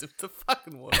rating system's the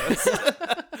fucking worst.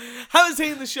 Haven't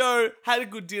seen the show, had a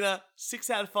good dinner, 6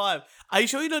 out of 5. Are you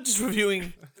sure you're not just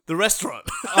reviewing the restaurant?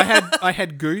 I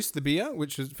had Goose, the beer,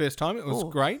 which was the first time. It was Ooh.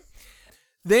 great.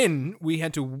 Then we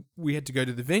had to go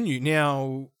to the venue.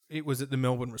 Now, it was at the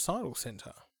Melbourne Recital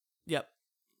Centre. Yep.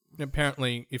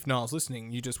 Apparently, if Niall's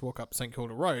listening, you just walk up St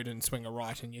Kilda Road and swing a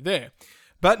right and you're there.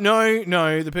 But no,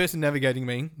 the person navigating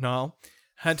me, Niall,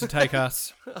 had to take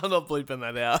us I'm not bleeping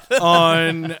that out.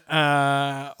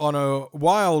 on a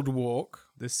wild walk,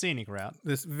 The scenic route.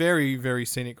 this very, very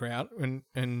scenic route,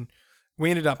 and we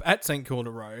ended up at St Kilda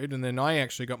Road, and then I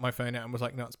actually got my phone out and was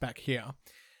like, no, it's back here.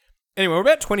 Anyway, we're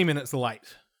about 20 minutes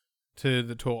late to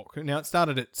the talk. Now, it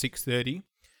started at 6:30,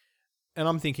 and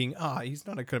I'm thinking, he's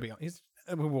not going to be on.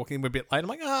 We're walking, we're a bit late. I'm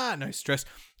like, no stress.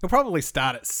 He'll probably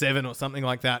start at 7 or something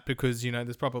like that because, you know,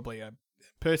 there's probably a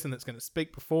person that's going to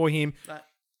speak before him. Right.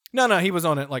 No, he was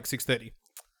on at like 6:30.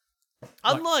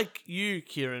 Unlike you,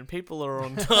 Kieran, people are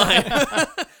on time.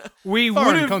 We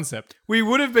Foreign concept. We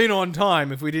would have been on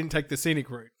time if we didn't take the scenic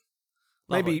route.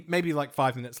 Maybe like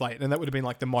 5 minutes late, and that would have been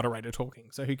like the moderator talking.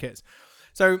 So who cares?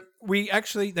 So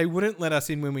they wouldn't let us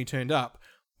in when we turned up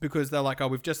because they're like,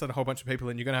 we've just let a whole bunch of people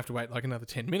in. You're going to have to wait like another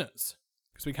 10 minutes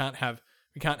because we can't have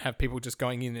people just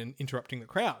going in and interrupting the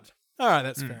crowd. All right,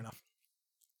 that's fair enough.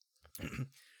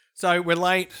 So we're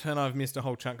late, and I've missed a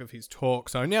whole chunk of his talk.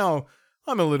 So now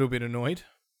I'm a little bit annoyed.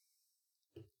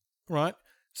 Right?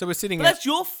 So we're sitting. But that's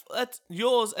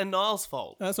yours and Niall's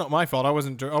fault. That's not my fault. I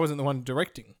wasn't the one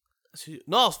directing. It's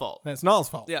Niall's fault. That's Niall's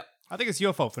fault. Yeah. I think it's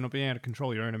your fault for not being able to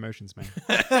control your own emotions, man.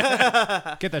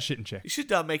 Get that shit in check. You should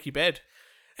make your bed.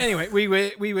 Anyway, we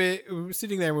were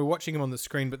sitting there and we were watching him on the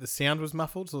screen, but the sound was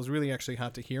muffled, so it was really actually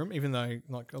hard to hear him. Even though, I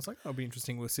was like, it'll be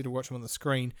interesting. We'll sit and watch him on the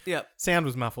screen. Yep. Sound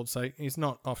was muffled, so he's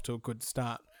not off to a good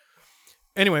start.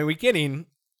 Anyway, we get in,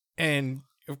 and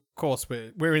of course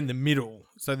we're in the middle.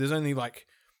 So there's only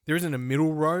there isn't a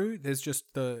middle row. There's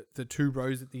just the 2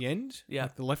 rows at the end, Yeah.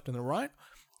 like the left and the right,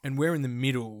 and we're in the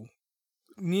middle,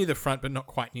 near the front, but not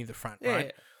quite near the front, Yeah.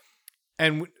 right?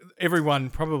 And everyone,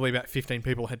 probably about 15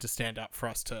 people, had to stand up for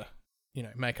us to,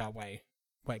 make our way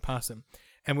past them.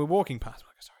 And we're walking past. We're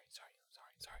like,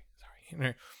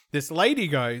 sorry. This lady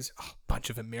goes,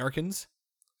 bunch of Americans,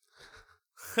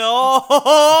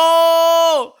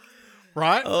 Oh!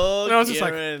 right? Oh, and I was just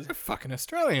Kieran. like, we're fucking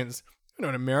Australians. We're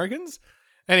not Americans.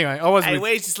 Anyway, I was Hey, with,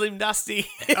 where's your Slim Dusty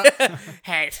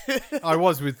hat? I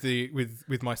was with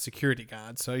my security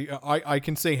guard, so I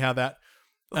can see how that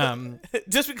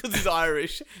Just because he's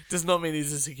Irish does not mean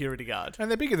he's a security guard. And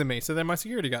they're bigger than me, so they're my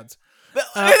security guards.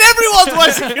 And everyone's my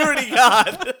security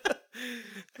guard.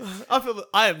 I feel that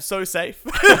I am so safe.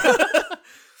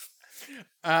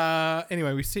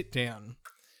 Anyway, we sit down.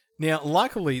 Now,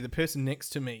 luckily, the person next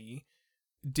to me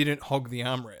didn't hog the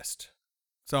armrest.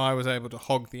 So I was able to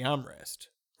hog the armrest,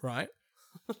 right?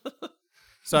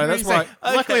 So that's why...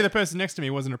 Luckily, the person next to me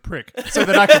wasn't a prick, so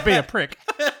that I could be a prick.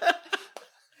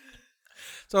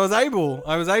 So I was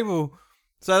able...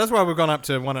 So that's why we've gone up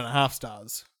to 1.5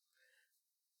 stars.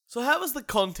 So how was the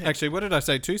content? Actually, what did I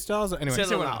say? 2 stars? Anyway,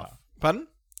 7.5. Pardon?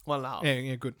 1.5.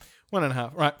 Yeah, good.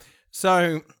 1.5. Right.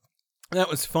 So that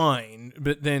was fine,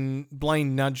 but then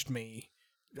Blaine nudged me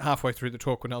halfway through the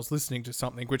talk when I was listening to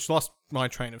something, which lost my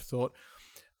train of thought.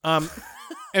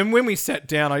 And when we sat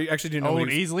down, I actually didn't know.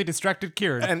 Old, easily distracted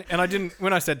Kieran. And I didn't.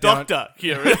 When I sat down, Doctor,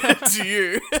 Kieran, to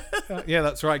you. Yeah,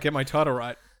 that's right. Get my title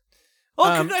right.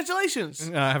 Oh, congratulations.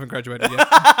 No, I haven't graduated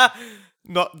yet.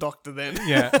 Not doctor then.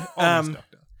 Yeah. Almost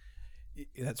doctor.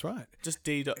 That's right. Just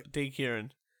D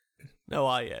Kieran. No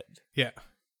I yet. Yeah.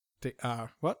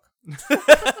 What?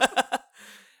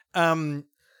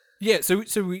 Yeah. So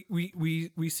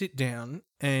we sit down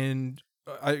and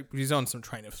he's on some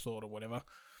train of thought or whatever.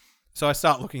 So I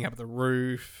start looking up at the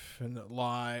roof and the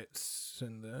lights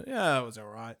and it was all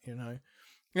right, you know.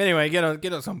 Anyway, get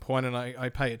at some point and I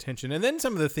pay attention. And then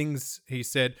some of the things he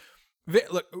said,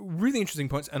 look, really interesting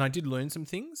points, and I did learn some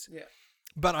things. Yeah.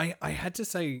 But I had to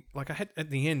say, like, I had at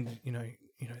the end, you know,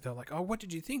 they're like, oh, what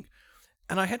did you think?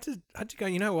 And I had to go,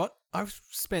 you know what? I've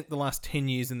spent the last 10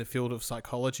 years in the field of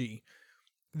psychology.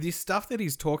 This stuff that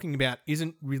he's talking about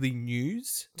isn't really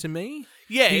news to me.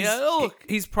 Yeah,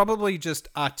 He's probably just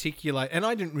articulate, and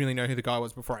I didn't really know who the guy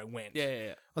was before I went.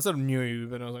 Yeah. I sort of knew,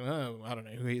 but I was like, oh, I don't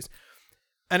know who he is.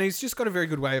 And he's just got a very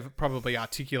good way of probably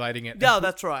articulating it. No,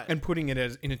 that's right. And putting it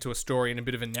into a story and a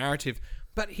bit of a narrative.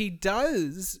 But he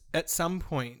does, at some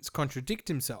points, contradict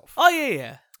himself. Oh,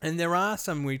 yeah. And there are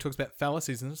some where he talks about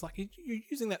fallacies, and it's like, you're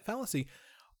using that fallacy.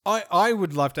 I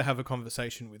would love to have a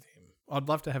conversation with him. I'd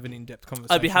love to have an in-depth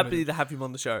conversation. I'd be happy to have him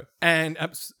on the show. And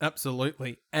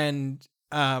absolutely. And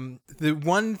the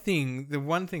one thing,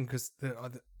 because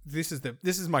this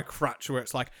is my crutch, where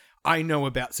it's like, I know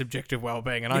about subjective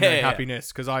well-being and I know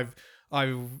happiness because I've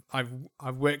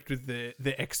worked with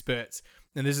the experts,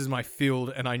 and this is my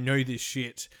field and I know this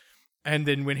shit. And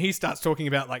then when he starts talking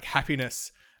about like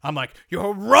happiness, I'm like,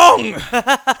 you're wrong.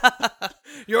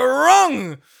 You're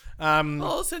wrong.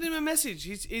 I'll send him a message.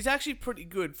 He's actually pretty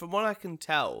good from what I can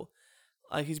tell.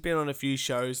 Like, he's been on a few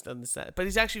shows to understand, but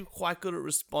he's actually quite good at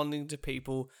responding to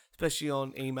people, especially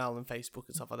on email and Facebook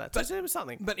and stuff like that. So send him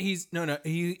something. But he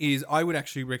is, I would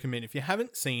actually recommend, if you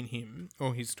haven't seen him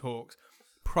or his talks,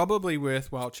 probably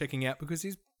worthwhile checking out, because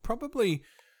he's probably,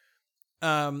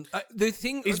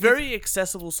 He's very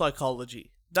accessible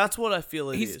psychology. That's what I feel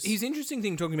it is. He's interesting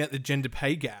thing talking about the gender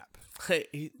pay gap.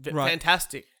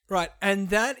 Fantastic. Right, and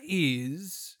that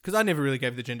is because I never really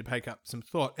gave the gender pay gap some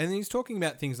thought. And he's talking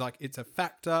about things like it's a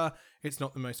factor, it's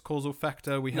not the most causal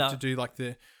factor. We have to do like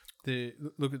the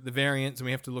look at the variance, and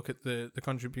we have to look at the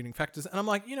contributing factors. And I'm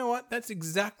like, you know what? That's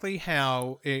exactly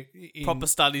how proper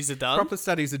studies are done. Proper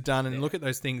studies are done, and look at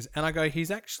those things. And I go,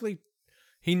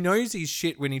 he knows his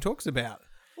shit when he talks about.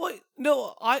 Well,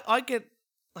 no, I get.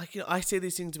 Like, you know, I say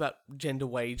these things about gender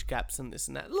wage gaps and this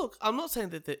and that. Look, I'm not saying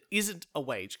that there isn't a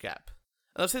wage gap.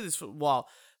 And I've said this for a while,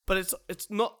 but it's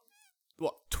not,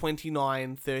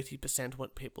 29-30%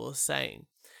 what people are saying.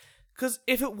 Because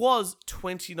if it was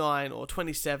 29 or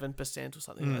 27% or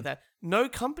something like that, no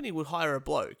company would hire a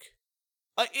bloke.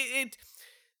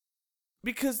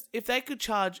 Because if they could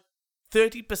charge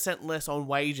 30% less on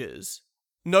wages,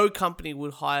 no company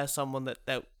would hire someone that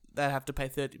they'd have to pay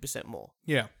 30% more.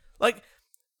 Yeah. Like,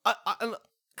 I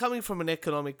coming from an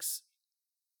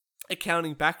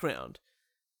accounting background,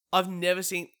 I've never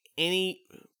seen any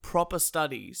proper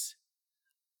studies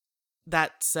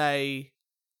that say,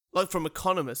 like from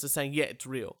economists, are saying, yeah, it's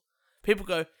real. People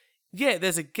go, yeah,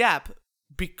 there's a gap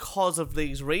because of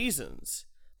these reasons.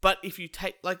 But if you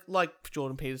take, like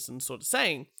Jordan Peterson's sort of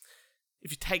saying,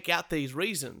 if you take out these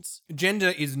reasons, gender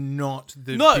is not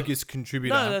the biggest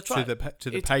contributor to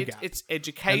the pay gap. It's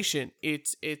education.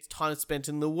 It's time spent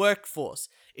in the workforce.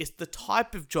 It's the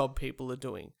type of job people are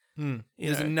doing.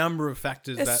 There's a number of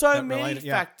factors. There's so many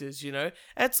factors. You know,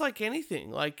 it's like anything.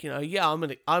 Like, you know, yeah, I'm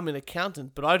an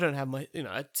accountant, but I don't have my. You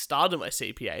know, I started my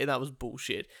CPA, and that was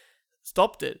bullshit.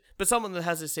 Stopped it. But someone that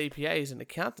has a CPA as an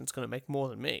accountant's going to make more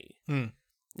than me.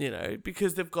 You know,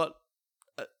 because they've got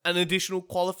an additional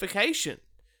qualification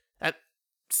that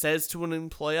says to an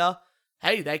employer,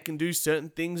 hey, they can do certain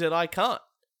things that I can't.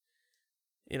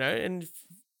 you know. And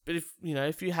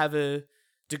if you have a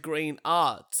degree in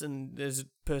arts and there's a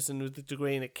person with a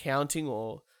degree in accounting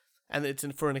and it's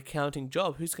for an accounting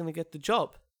job, who's going to get the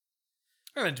job?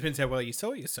 Oh, it depends how well you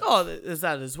sell yourself. Oh, there's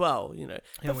that as well, you know.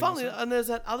 Yeah, But finally, and there's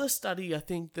that other study, I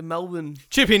think, the Melbourne.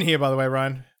 Chip in here, by the way,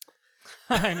 Ryan.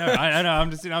 I know. I'm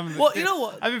just. Well, you know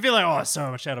what? I've been feeling so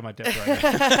much out of my depth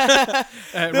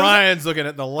right now. Ryan's looking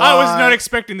at the light. I was not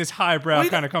expecting this highbrow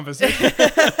kind of conversation.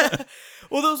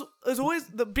 Well, there's always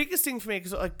the biggest thing for me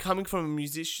because like coming from a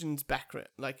musician's background,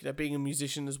 like being a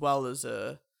musician as well as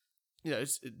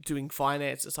doing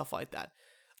finance and stuff like that.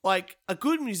 Like a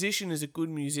good musician is a good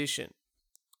musician,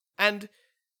 and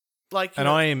like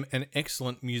I am an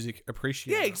excellent music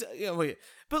appreciator. yeah, exactly. Yeah, well, yeah.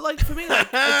 But like for me,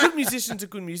 like a good musician's a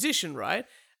good musician, right?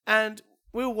 And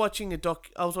we were watching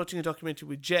I was watching a documentary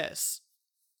with Jess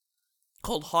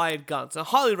called Hired Guns. I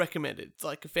highly recommend it. It's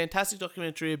like a fantastic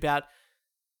documentary about,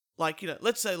 like,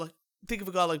 let's say, like, think of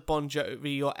a guy like Bon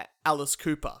Jovi or Alice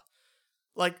Cooper.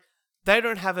 Like, they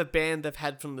don't have a band they've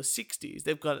had from the 60s.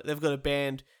 They've got a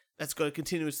band that's got a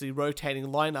continuously rotating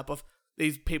lineup of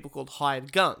these people called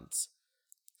Hired Guns.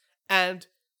 And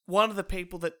one of the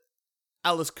people that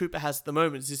Alice Cooper has at the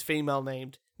moment is this female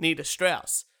named Nita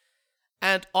Strauss.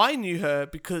 And I knew her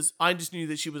because I just knew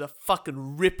that she was a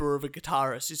fucking ripper of a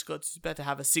guitarist. She's about to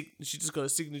have she just got a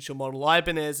signature model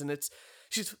Ibanez, and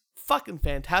she's fucking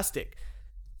fantastic.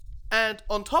 And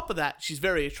on top of that, she's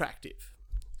very attractive.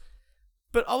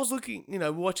 But I was looking,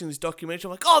 watching this documentary.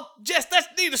 I'm like, oh, Jess, that's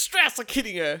Nita Strauss, like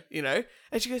hitting her,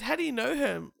 And she goes, how do you know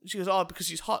her? She goes, oh, because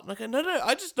she's hot. And I go, no,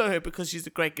 I just know her because she's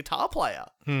a great guitar player.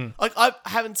 Like, I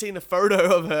haven't seen a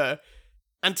photo of her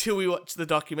until we watched the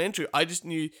documentary. I just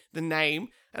knew the name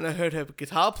and I heard her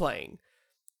guitar playing.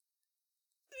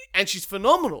 And she's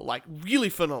phenomenal, like really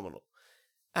phenomenal.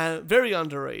 Very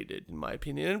underrated, in my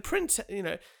opinion. And Prince,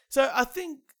 so I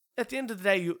think at the end of the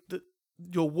day,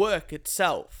 your work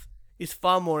itself is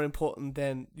far more important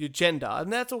than your gender.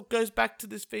 And that's all goes back to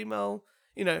this female,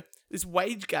 this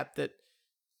wage gap that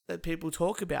people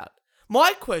talk about.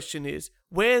 My question is,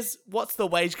 what's the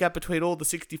wage gap between all the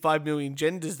 65 million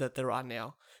genders that there are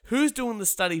now? Who's doing the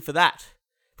study for that?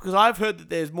 Because I've heard that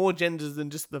there's more genders than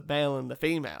just the male and the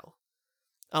female.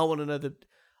 I want to know that.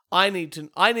 I need the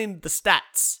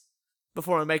stats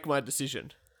before I make my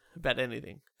decision about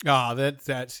anything. Oh,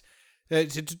 that's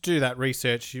to do that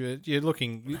research. You'll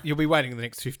be waiting the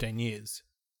next 15 years.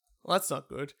 Well, that's not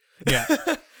good. Yeah.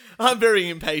 I'm very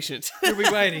impatient.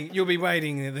 You'll be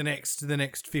waiting the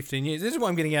next 15 years. This is why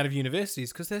I'm getting out of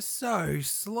universities, because they're so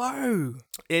slow.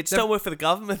 It's don't work for the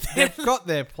government. They've got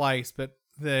their place, but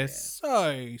they're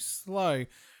so slow.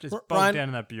 Just bogged down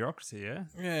in that bureaucracy, yeah?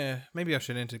 Yeah, maybe I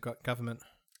should enter government.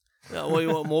 No, well, you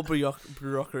want more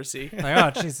bureaucracy.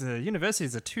 Like, geez, the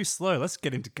universities are too slow. Let's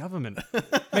get into government.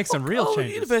 Make some real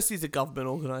changes. Universities are government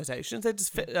organisations. They're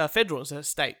just federal instead of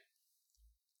state.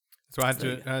 So I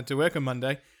had to work on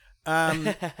Monday.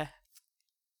 No,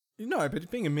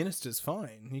 but being a minister's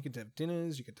fine. You could have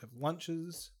dinners, you could have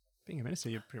lunches. Being a minister,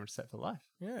 you're pretty much set for life.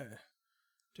 Yeah.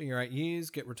 Do your 8 years,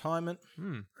 get retirement. I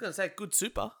was going to say, good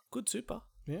super.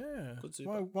 Yeah. Good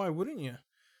super. Why wouldn't you?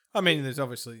 I mean, there's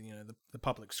obviously, the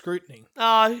public scrutiny.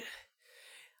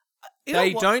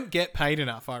 They don't get paid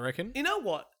enough, I reckon. You know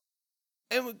what?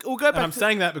 And we'll go back and I'm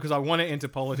saying that because I want to enter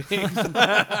politics.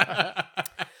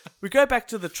 We go back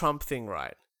to the Trump thing,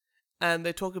 right? And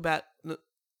they talk about,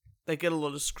 they get a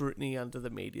lot of scrutiny under the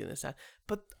media and this, that.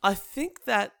 But I think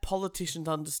that politicians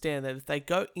understand that if they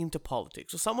go into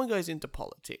politics, or someone goes into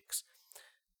politics,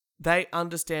 they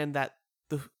understand that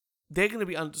they're going to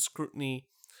be under scrutiny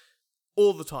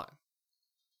all the time.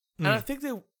 And I think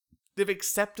they've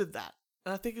accepted that.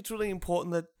 And I think it's really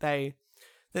important that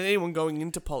anyone going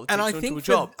into politics and or into a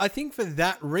job. I think for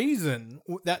that reason,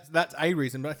 that's a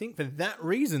reason, but I think for that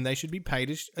reason, they should be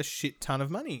paid a shit ton of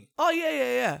money. Oh,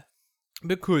 yeah.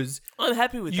 Because I'm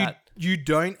happy with that. You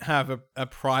don't have a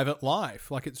private life.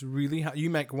 Like, it's really hard. You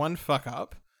make one fuck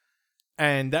up,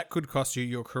 and that could cost you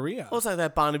your career. Also,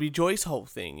 that Barnaby Joyce whole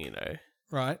thing,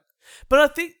 Right. But I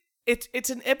think it's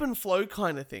an ebb and flow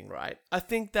kind of thing, right? I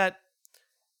think that,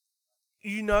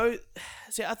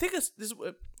 see, I think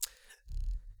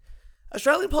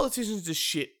Australian politicians are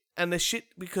shit, and they're shit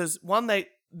because, one,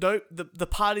 the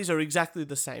parties are exactly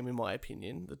the same, in my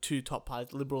opinion. The two top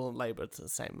parties, Liberal and Labor, it's the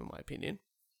same, in my opinion.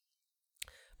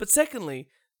 But secondly,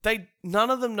 none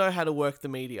of them know how to work the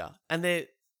media, and their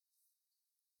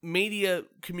media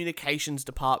communications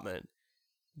department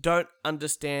don't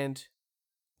understand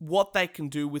what they can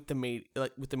do with the media,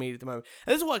 at the moment.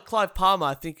 And this is why Clive Palmer,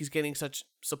 I think, is getting such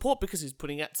support, because he's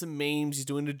putting out some memes, he's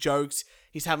doing the jokes,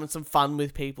 he's having some fun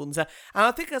with people and stuff. And I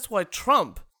think that's why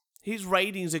Trump his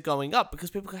ratings are going up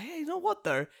because people go, hey, you know what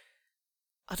though?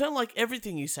 I don't like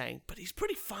everything he's saying, but he's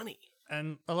pretty funny.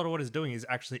 And a lot of what he's doing is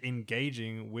actually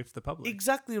engaging with the public.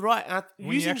 Exactly right. And When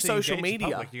you using actually social engage the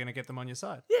media. public, you're going to get them on your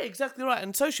side. Yeah, exactly right.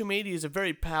 And social media is a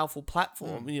very powerful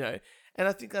platform, you know. And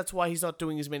I think that's why he's not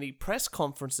doing as many press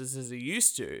conferences as he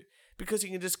used to, because he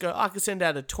can just go, I can send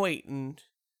out a tweet and,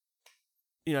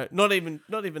 you know, not even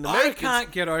Americans. I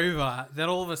can't get over that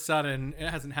all of a sudden, it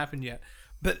hasn't happened yet,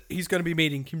 but he's going to be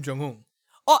meeting Kim Jong-un.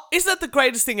 Oh, isn't that the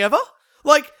greatest thing ever?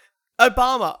 Like,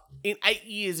 Obama, in 8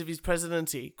 years of his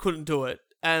presidency, couldn't do it.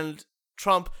 And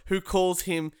Trump, who calls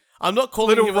him... I'm not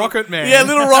calling Little him... Rocket Man. Yeah,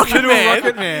 Little Rocket Little Man.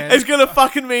 Rocket Man. Is going to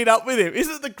fucking meet up with him.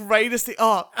 Isn't it the greatest thing?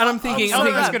 Oh, And I'm thinking, I so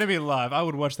think it's bad. going to be live. I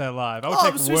would watch that live. I would Oh,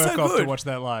 take it's so work off to good. watch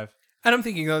that live. oh,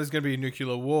 there's going to be a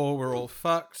nuclear war. We're all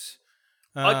fucked.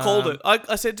 I called it.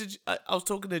 I said to... I was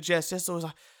talking to Jess. Jess was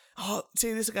like, oh,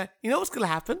 see this guy. You know what's going to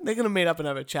happen? They're going to meet up and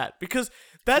have a chat. Because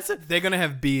that's... They're going to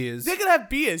have beers. They're going to have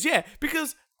beers, yeah.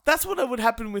 Because... That's what would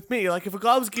happen with me. Like, if a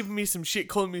guy was giving me some shit,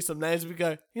 calling me some names, we'd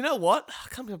go, you know what? I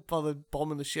can't be bothered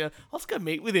bombing the shit. I'll just go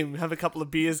meet with him and have a couple of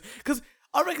beers. Because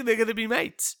I reckon they're going to be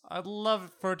mates. I'd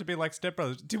love for it to be like Step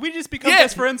Brothers. Did we just become Yeah.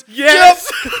 best friends?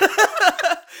 Yes!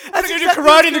 That's going to do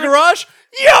karate in the garage?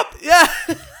 Yep! Yeah!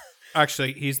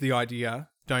 Actually, here's the idea.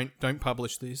 Don't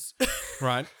publish this,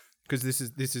 right? Because this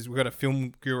is we've got a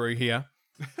film guru here.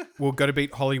 We've got to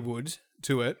beat Hollywood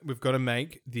to it. We've got to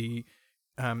make the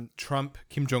Trump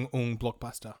Kim Jong Un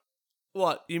blockbuster.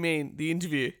 What? You mean the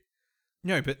interview?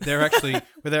 No, but they're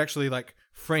actually like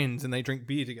friends and they drink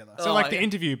beer together. So Oh, like the yeah.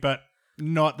 interview, but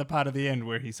not the part of the end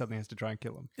where he suddenly has to try and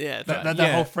kill him. Yeah, That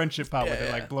Yeah. whole friendship part where Yeah, they're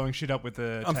yeah. like blowing shit up with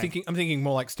the I'm tank. thinking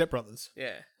more like Step Brothers.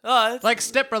 yeah. Oh, Like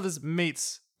Step Brothers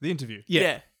meets the interview.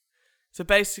 yeah. So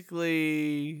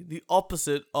basically, the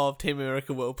opposite of Team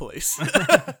America World Police.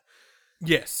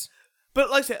 Yes. But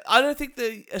like I said, I don't think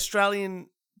the Australian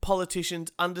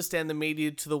politicians understand the media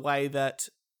to the way that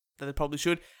they probably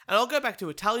should. And I'll go back to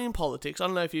Italian politics. I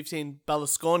don't know if you've seen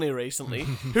Berlusconi recently,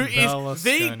 who is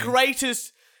the Berlusconi.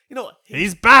 greatest... You know what?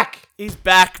 He's back! He's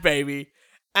back, baby.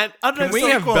 And I don't know Can we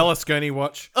if have someone- Berlusconi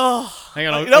watch? Oh, Hang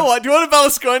on, you know what? Do you want a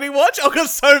Berlusconi watch? I've got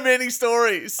so many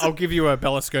stories. I'll give you a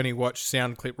Berlusconi watch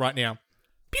sound clip right now.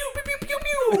 Pew, pew, pew, pew,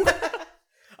 pew.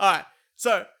 All right.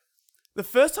 So, the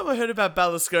first time I heard about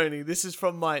Berlusconi, this is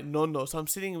from my nonno. So, I'm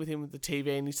sitting with him with the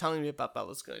TV and he's telling me about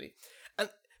Berlusconi. And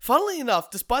funnily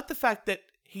enough, despite the fact that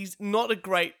he's not a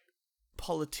great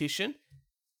politician,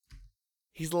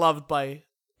 he's loved by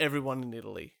everyone in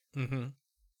Italy. Mm-hmm.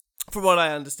 From what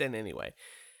I understand anyway.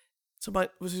 So, I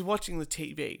was watching the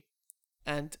TV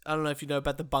and I don't know if you know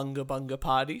about the Bunga Bunga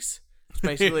parties.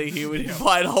 Basically, he would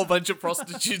invite a whole bunch of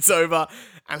prostitutes over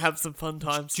and have some fun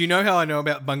times. Do you know how I know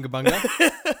about Bunga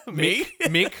Bunga? Me?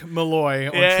 Mick Malloy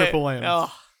on Yeah. Triple M.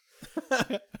 Oh.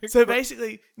 So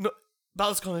basically,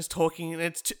 Berlusconi's talking, and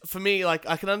it's for me, like,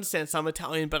 I can understand some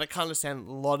Italian, but I can't understand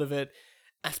a lot of it,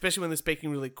 especially when they're speaking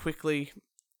really quickly.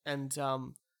 And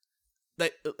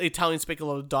the Italians speak a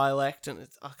lot of dialect, and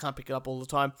I can't pick it up all the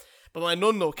time. But my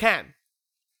nonno can.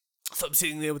 So I'm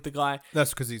sitting there with the guy.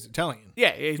 That's because he's Italian.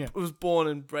 Yeah, he was born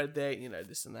and bred there, you know,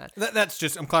 this and that. That's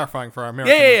just, I'm clarifying for our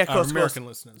American, Yeah, of our course, American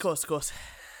listeners. Of course.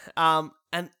 And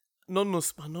my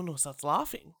nonno starts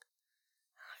laughing.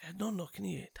 I go, Nonno, can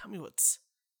you tell me what's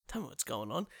going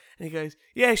on? And he goes,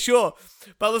 yeah, sure.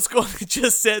 Berlusconi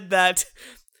just said that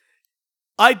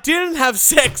I didn't have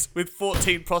sex with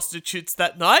 14 prostitutes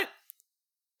that night.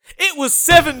 It was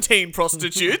 17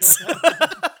 prostitutes.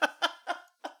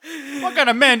 What kind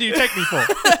of man do you take me for?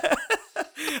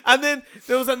 And then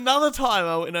there was another time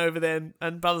I went over there,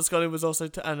 and Berlusconi was also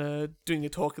doing a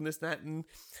talk and this and that, and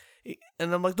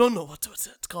I'm like, no, what's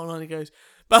going on? He goes,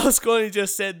 Berlusconi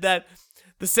just said that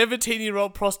the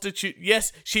 17-year-old prostitute,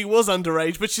 yes, she was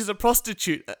underage, but she's a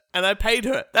prostitute, and I paid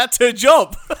her. That's her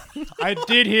job. I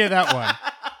did hear that one.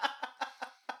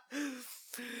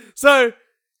 So,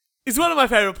 he's one of my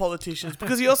favourite politicians,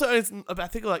 because he also owns, I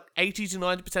think, like 80 to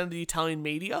 90% of the Italian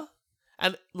media.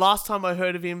 And last time I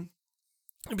heard of him,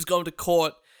 he was going to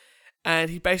court, and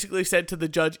he basically said to the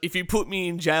judge, if you put me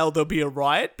in jail, there'll be a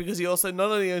riot, because he also not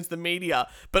only owns the media,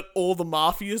 but all the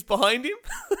mafia's behind him.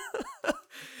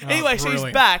 Anyway, so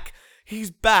brilliant. he's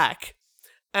back,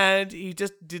 and he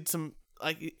just did some,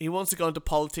 like, he wants to go into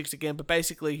politics again, but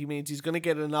basically he means he's going to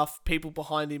get enough people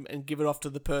behind him and give it off to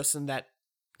the person that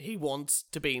he wants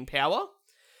to be in power.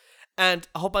 And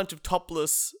a whole bunch of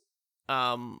topless,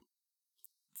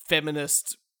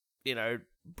 feminist, you know,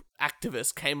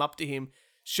 activists came up to him,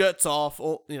 shirts off,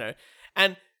 or, you know,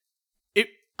 and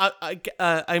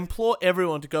I implore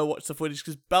everyone to go watch the footage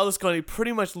because Berlusconi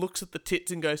pretty much looks at the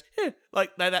tits and goes, yeah,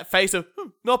 like that face of,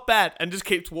 not bad, and just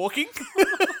keeps walking.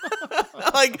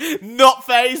 Like, not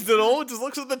phased at all. Just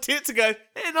looks at the tits and goes,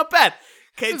 not bad.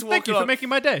 Keeps walking Thank you on. for making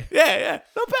my day. Yeah.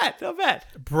 Not bad.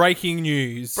 Breaking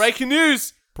news. Breaking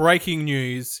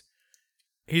news.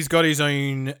 He's got his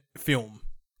own film.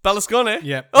 Berlusconi.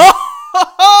 Yep.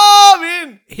 Oh, I'm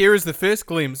in. Here is the first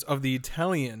glimpse of the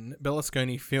Italian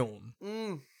Berlusconi film.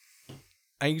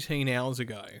 18 hours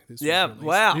ago. This was Yeah, released.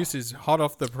 wow. This is hot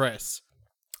off the press.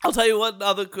 I'll tell you what.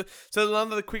 So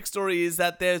another quick story is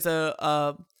that there's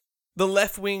the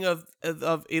left wing of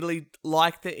Italy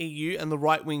like the EU and the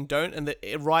right wing don't, and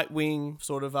the right wing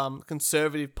sort of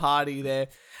conservative party there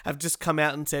have just come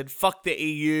out and said, fuck the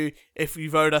EU, if you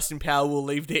vote us in power we'll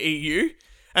leave the EU,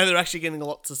 and they're actually getting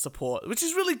lots of support, which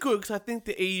is really good because I think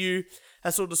the EU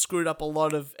has sort of screwed up a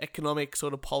lot of economic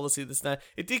sort of policy this now.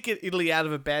 It did get Italy out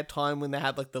of a bad time when they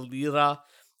had like the lira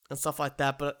and stuff like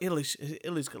that, but Italy's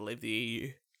got to leave the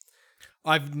EU.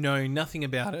 I've known nothing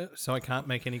about it, so I can't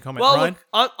make any comment. Well, Ryan?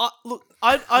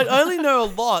 I only know a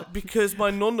lot because my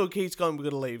nonno keeps going, we're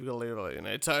going to leave, you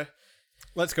know, so...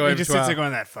 Let's go He over just to sits our, there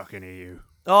going, that fucking EU.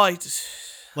 Oh, he just...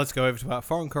 let's go over to our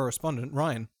foreign correspondent,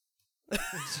 Ryan,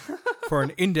 for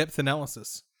an in-depth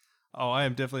analysis. Oh, I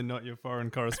am definitely not your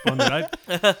foreign correspondent.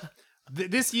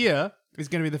 This year is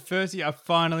going to be the first year I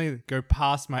finally go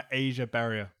past my Asia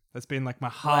barrier. That's been like my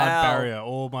hard Wow. barrier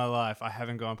all my life. I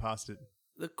haven't gone past it.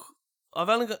 I've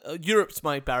only got... Europe's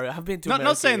my barrier. I haven't been to Not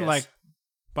America saying yet. like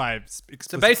by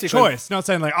explicit basically- choice. Not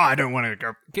saying like, oh, I don't want to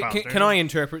go past it. Can I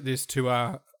interpret this to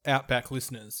our Outback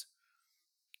listeners?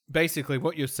 Basically,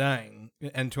 what you're saying,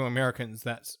 and to Americans,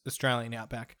 that's Australian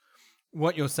Outback,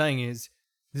 what you're saying is,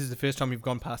 this is the first time you've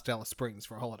gone past Alice Springs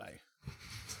for a holiday.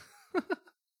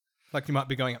 Like you might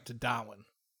be going up to Darwin.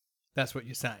 That's what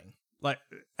you're saying. Like,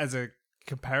 as a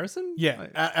comparison? Yeah,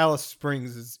 Like, Alice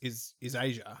Springs is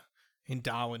Asia, and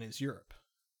Darwin is Europe.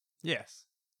 yes.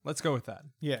 Let's go with that.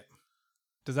 Yeah.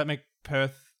 Does that make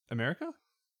Perth America?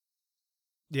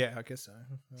 Yeah, I guess so.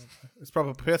 It's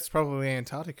probably Perth's probably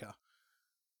Antarctica.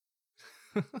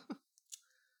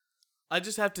 I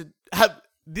just have to have...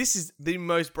 This is the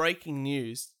most breaking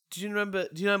news. Do you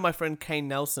know my friend Kane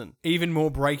Nelson? Even more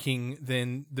breaking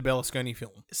than the Berlusconi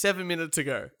film. 7 minutes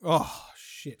ago. Oh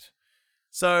shit!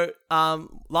 So,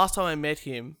 last time I met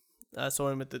him, I saw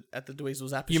him at the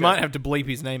Dweezil Zappa You show. might have to bleep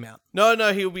his name out. No,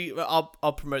 he'll be...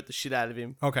 I'll promote the shit out of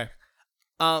him. Okay.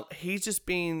 He's just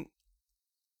been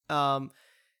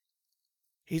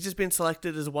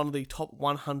selected as one of the top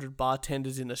 100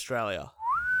 bartenders in Australia.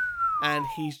 And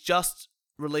he's just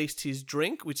released his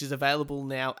drink, which is available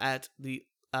now at the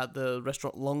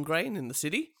restaurant Longrain in the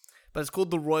city. But it's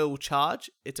called the Royal Charge.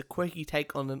 It's a quirky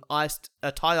take on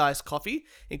a Thai iced coffee,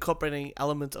 incorporating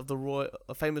elements of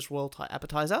a famous Royal Thai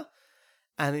appetizer.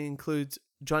 And it includes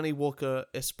Johnny Walker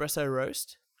espresso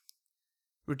roast,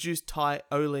 reduced Thai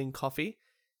Oling coffee,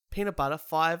 peanut butter,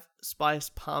 5-spice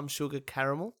palm sugar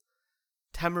caramel,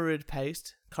 tamarind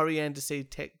paste, coriander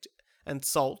seed and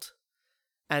salt.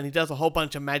 And he does a whole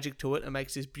bunch of magic to it and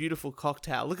makes this beautiful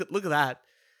cocktail. Look at that.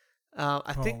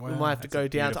 I think we wow. might have to That's go a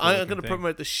down. beautiful I'm looking going to thing.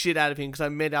 promote the shit out of him because I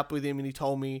met up with him and he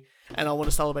told me, and I want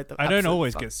to celebrate the. I don't absolute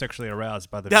always fuck. get sexually aroused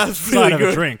by the That's sight really of good.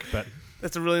 a drink, but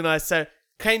That's a really nice. So,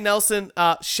 Kane Nelson,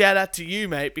 shout out to you,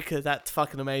 mate, because that's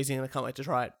fucking amazing and I can't wait to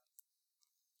try it.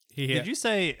 Yeah. did you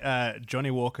say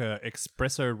Johnny Walker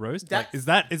espresso roast? That-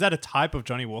 Like, is that a type of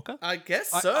Johnny Walker? I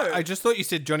guess I just thought you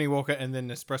said Johnny Walker and then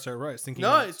espresso roast. Thinking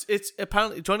No, it's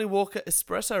apparently Johnny Walker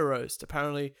espresso roast.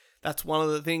 Apparently, that's one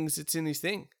of the things that's in his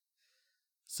thing.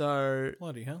 So,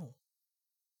 bloody hell.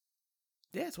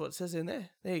 yeah, that's what it says in there.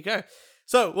 There you go.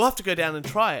 So, we'll have to go down and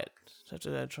try it.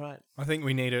 I think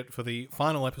we need it for the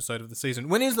final episode of the season.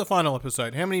 When is the final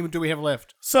episode? How many do we have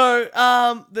left? So,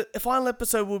 the final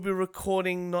episode we'll be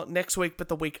recording not next week, but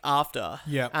the week after.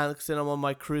 Yeah. Because then I'm on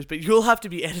my cruise. But you'll have to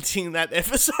be editing that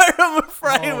episode, I'm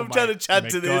afraid. Oh I'm trying to chat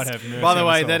to this. By the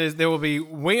way, there will be.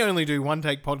 We only do one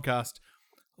take podcast,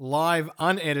 live,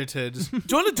 unedited. Do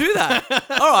you want to do that?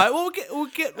 All right. Well, we'll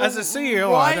get. As a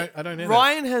CEO, I don't edit.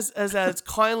 Ryan has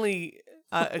kindly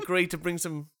agreed to bring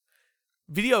some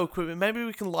video equipment. Maybe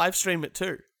we can live stream it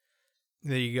too.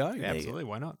 There you go. Yeah, absolutely.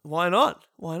 Why not? Why not?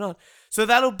 So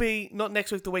that'll be not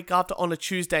next week, the week after, on a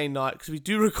Tuesday night, because we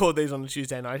do record these on a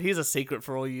Tuesday night. Here's a secret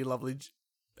for all you lovely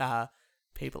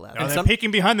people out Oh, there. they're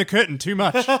peeking behind the curtain too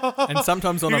much. And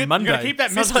sometimes on a You Monday. gotta keep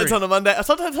that mystery. Sometimes on a Monday,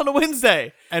 sometimes on a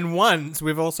Wednesday. And once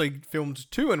we've also filmed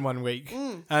 2 in 1 week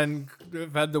and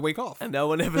we've had the week off. And no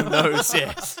one ever knows,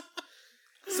 yes.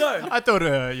 So, I thought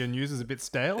your news was a bit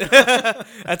stale.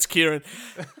 that's Kieran.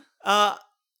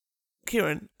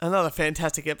 Kieran, another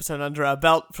fantastic episode under our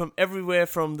belt, from everywhere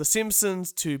from The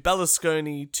Simpsons to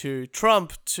Berlusconi to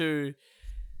Trump to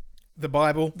The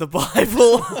Bible. the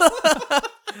Bible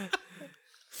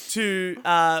to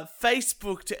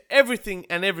Facebook to everything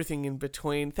and everything in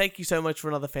between. Thank you so much for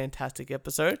another fantastic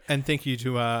episode. And thank you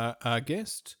to our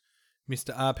guest,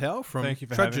 Mr. Arpel from Thank you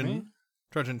for having me.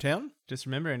 Trojan Town. Just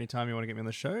remember, anytime you want to get me on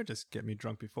the show, just get me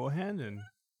drunk beforehand and,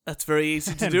 That's very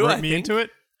easy to and do, rope I me think. into it.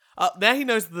 Now he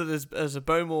knows that there's a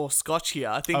Bowmore Scotch here.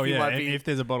 I think Oh he yeah, might and be... if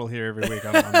there's a bottle here every week,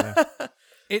 I'm there.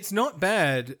 It's not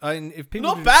bad. If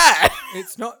people Not bad!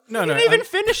 It's not. No, Didn't even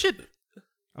finish it.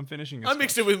 I'm finishing. I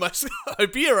mixed it with my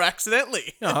beer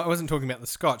accidentally. No, I wasn't talking about the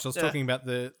scotch. I was Yeah. talking about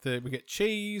the we get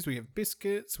cheese, we have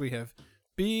biscuits, we have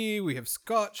beer, we have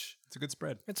scotch. It's a good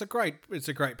spread. It's a great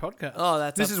podcast. Oh,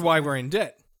 that's This is why we're in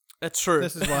debt. That's true.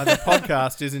 This is why the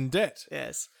podcast is in debt.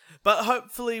 Yes. But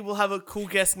hopefully we'll have a cool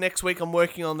guest next week. I'm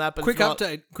working on that. But Quick if not-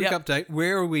 update. Yep.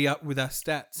 Where are we up with our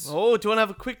stats? Oh, do you want to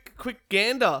have a quick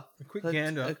gander? A quick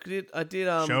gander. I did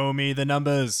Show me the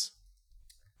numbers.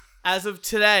 as of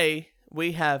today,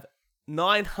 we have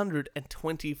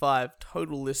 925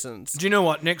 total listens. Do you know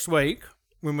what? Next week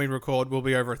when we record, we'll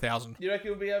be over 1,000. You reckon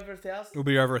it'll be over 1,000? We'll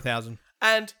be over 1,000.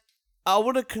 And I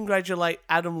want to congratulate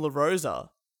Adam LaRosa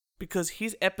because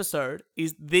his episode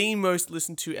is the most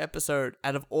listened to episode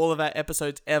out of all of our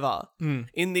episodes ever.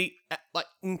 In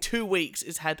 2 weeks,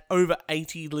 it's had over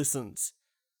 80 listens.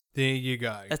 There you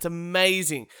go. That's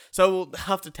amazing. So we'll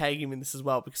have to tag him in this as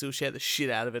well because he'll share the shit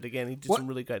out of it again. He did What- some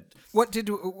really good.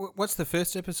 What's the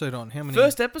first episode on? How many?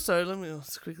 First episode, let me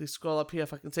just quickly scroll up here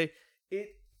if I can see. It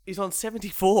is on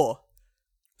 74.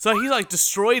 So he like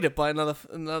destroyed it by another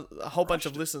a whole bunch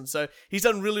of listens. So he's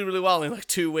done really, really well in like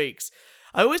 2 weeks.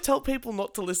 I always tell people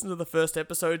not to listen to the first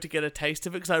episode to get a taste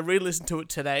of it because I re-listened to it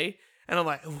today and I'm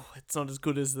like, oh, it's not as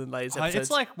good as the latest episodes.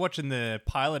 It's like watching the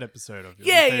pilot episode of your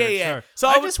Yeah, favorite yeah. show. So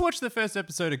I I would- just watched the first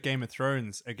episode of Game of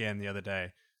Thrones again the other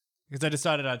day because I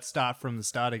decided I'd start from the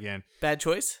start again. Bad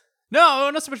choice. No,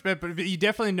 not so much bad, but you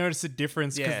definitely notice a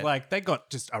difference because Yeah. like they got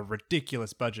just a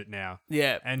ridiculous budget now.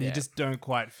 Yeah, And yeah. you just don't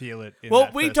quite feel it. In Well,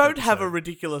 that we first don't have a episode.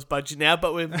 ridiculous budget now,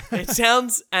 but it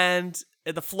sounds and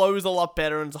the flow is a lot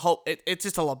better, and it's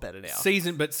just a lot better now.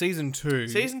 Season 2.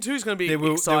 Season 2 is going to be There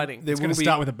will- exciting. there It's going will to be-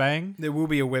 start with a bang. There will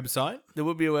be a website. There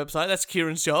will be a website. That's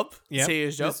Kieran's job. Yeah,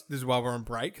 CEO's job. This is why we're on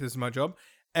break. This is my job,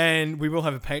 and we will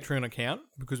have a Patreon account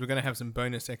because we're going to have some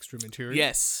bonus extra material.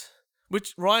 Yes.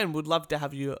 Which Ryan would love to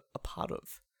have you a part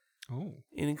of. Oh,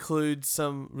 It includes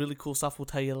some really cool stuff we'll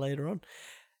tell you later on.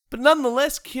 But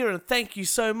nonetheless, Kieran, thank you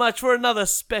so much for another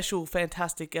special,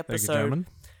 fantastic thank you, episode. gentlemen.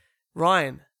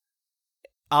 Ryan,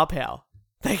 Arpal,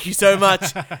 thank you so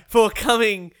much for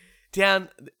coming down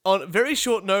on very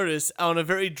short notice on a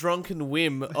very drunken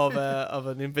whim of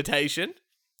an invitation.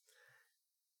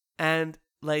 And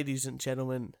ladies and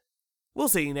gentlemen, we'll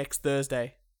see you next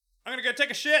Thursday. I'm going to go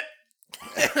take a shit.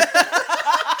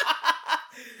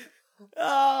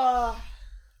 Ah.